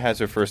 Una has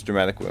her first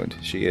dramatic wound.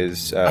 She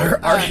is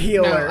our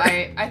healer. No,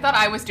 I thought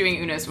I was doing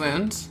Una's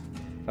wounds.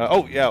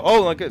 Oh, yeah.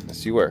 Oh, my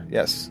goodness. You were.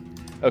 Yes.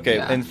 Okay.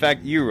 Yeah. In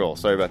fact, you roll.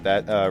 Sorry about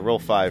that. Roll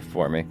 5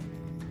 for me.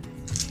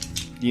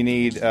 You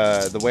need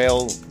the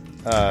whale.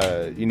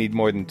 You need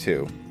more than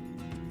 2.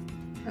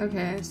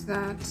 Okay, so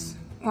that's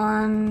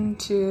 1,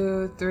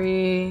 2,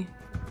 3.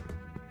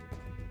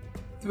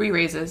 3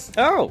 raises.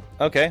 Oh,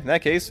 okay. In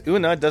that case,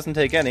 Una doesn't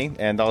take any,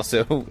 and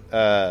also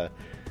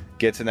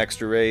gets an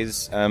extra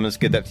raise. Let's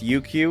get that to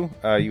you, Q.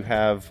 You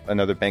have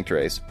another banked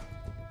raise.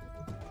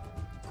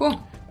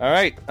 Cool. All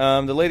right.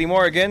 The Lady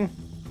Morgan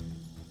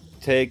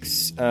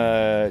takes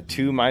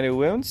 2 minor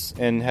wounds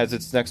and has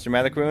its next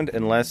dramatic wound,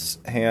 unless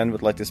Han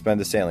would like to spend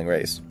a sailing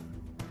raise.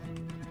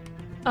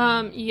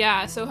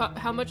 Yeah, so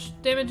how much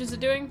damage is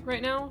it doing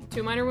right now?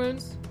 2 minor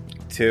wounds?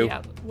 2.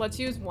 Yeah, let's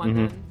use 1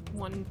 then.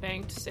 1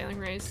 banked sailing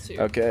raise, 2.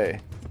 Okay.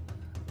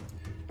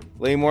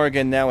 Lady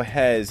Morgan now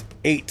has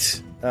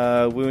 8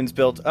 wounds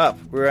built up.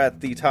 We're at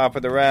the top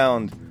of the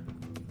round.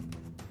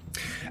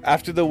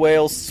 After the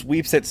whale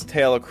sweeps its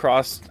tail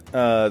across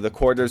the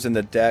quarters in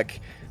the deck,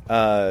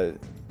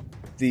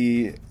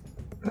 the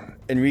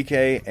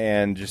Enrique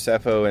and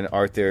Giuseppe and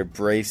Arthur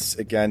brace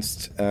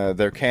against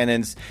their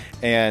cannons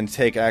and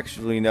take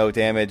actually no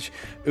damage.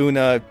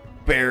 Una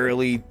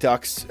barely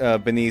ducks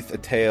beneath the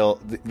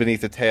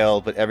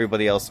tail, but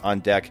everybody else on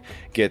deck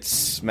gets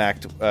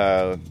smacked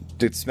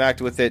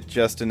with it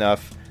just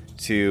enough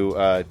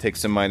to take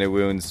some minor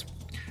wounds.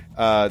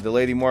 The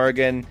Lady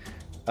Morgan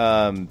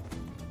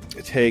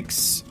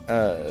takes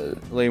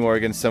Lady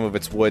Morgan some of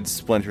its wood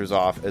splinters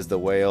off as the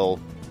whale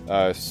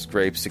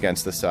scrapes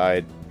against the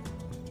side.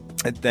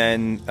 It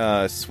then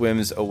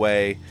swims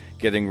away,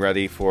 getting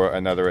ready for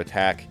another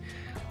attack.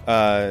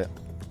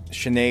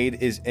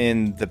 Sinead is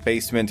in the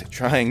basement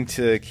trying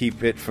to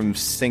keep it from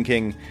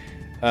sinking,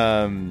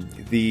 along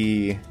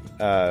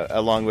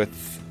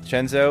with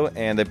Chenzo,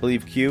 and I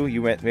believe Q,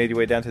 you made your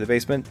way down to the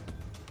basement?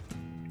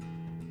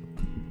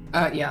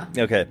 Yeah.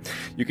 Okay.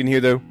 You can hear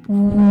the...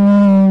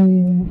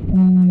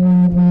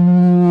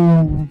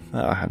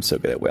 I'm so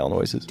good at whale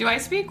noises. Do I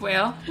speak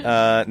whale?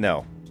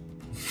 No.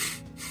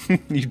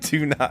 You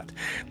do not.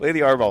 Lady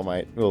Arbol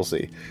might. We'll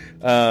see.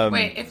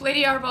 Wait, if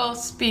Lady Arbol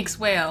speaks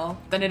whale,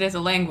 then it is a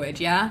language,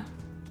 yeah?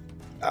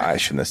 I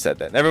shouldn't have said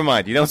that. Never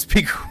mind. You don't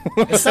speak.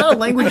 It's not a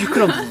language you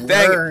could have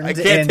learned. I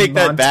can't take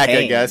that back,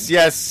 I guess.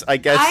 Yes, I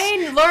guess.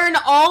 I learn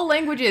all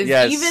languages,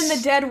 yes. even the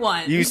dead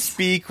ones. You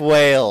speak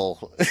whale.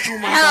 Oh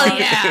my god.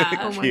 Yeah.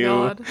 Oh my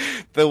god.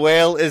 The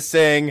whale is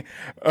saying,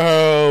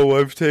 "Oh,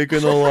 I've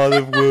taken a lot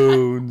of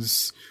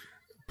wounds,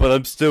 but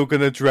I'm still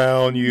gonna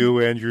drown you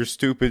and your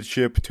stupid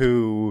ship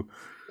too."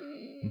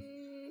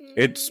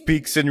 It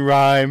speaks in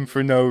rhyme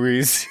for no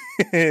reason.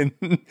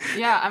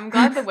 Yeah, I'm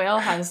glad the whale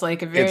has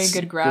like a very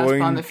good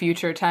grasp on the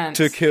future tense.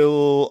 To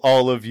kill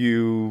all of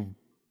you,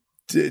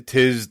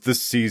 'tis the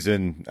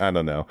season. I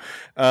don't know.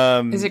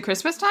 Is it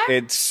Christmas time?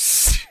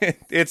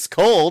 It's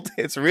cold.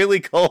 It's really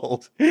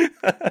cold. You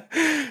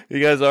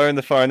guys are in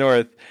the far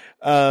north.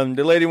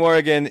 The Lady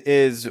Morrigan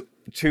is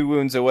 2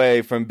 wounds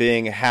away from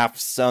being half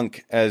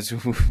sunk,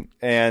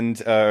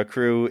 and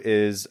crew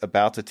is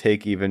about to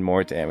take even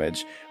more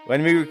damage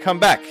when we come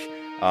back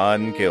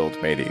on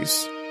Guild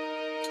Mateys.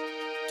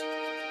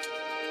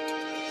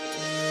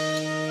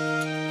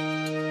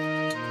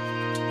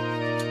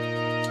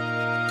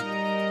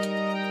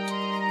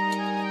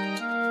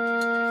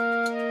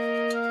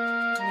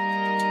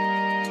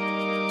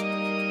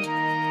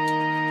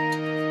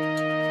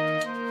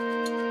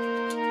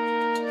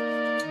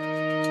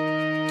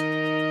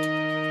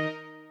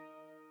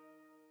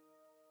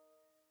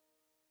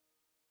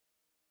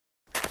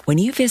 When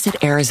you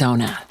visit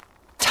Arizona,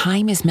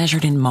 time is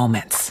measured in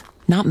moments,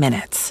 not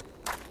minutes.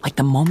 Like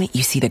the moment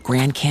you see the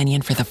Grand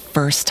Canyon for the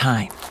first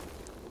time.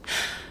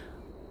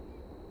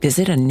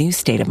 Visit a new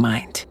state of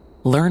mind.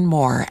 Learn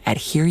more at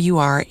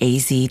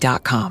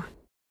hereyouareaz.com.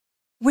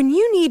 When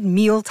you need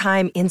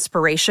mealtime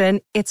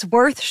inspiration, it's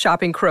worth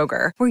shopping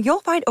Kroger, where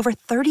you'll find over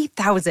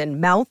 30,000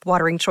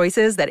 mouth-watering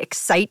choices that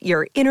excite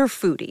your inner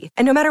foodie.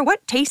 And no matter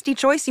what tasty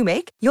choice you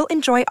make, you'll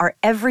enjoy our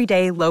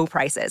everyday low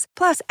prices,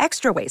 plus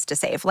extra ways to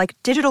save, like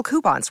digital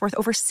coupons worth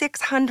over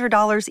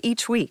 $600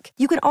 each week.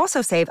 You can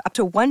also save up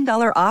to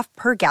 $1 off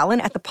per gallon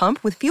at the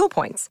pump with fuel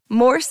points.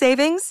 More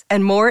savings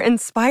and more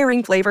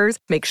inspiring flavors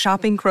make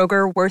shopping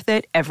Kroger worth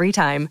it every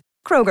time.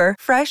 Kroger,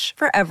 fresh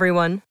for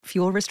everyone.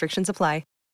 Fuel restrictions apply.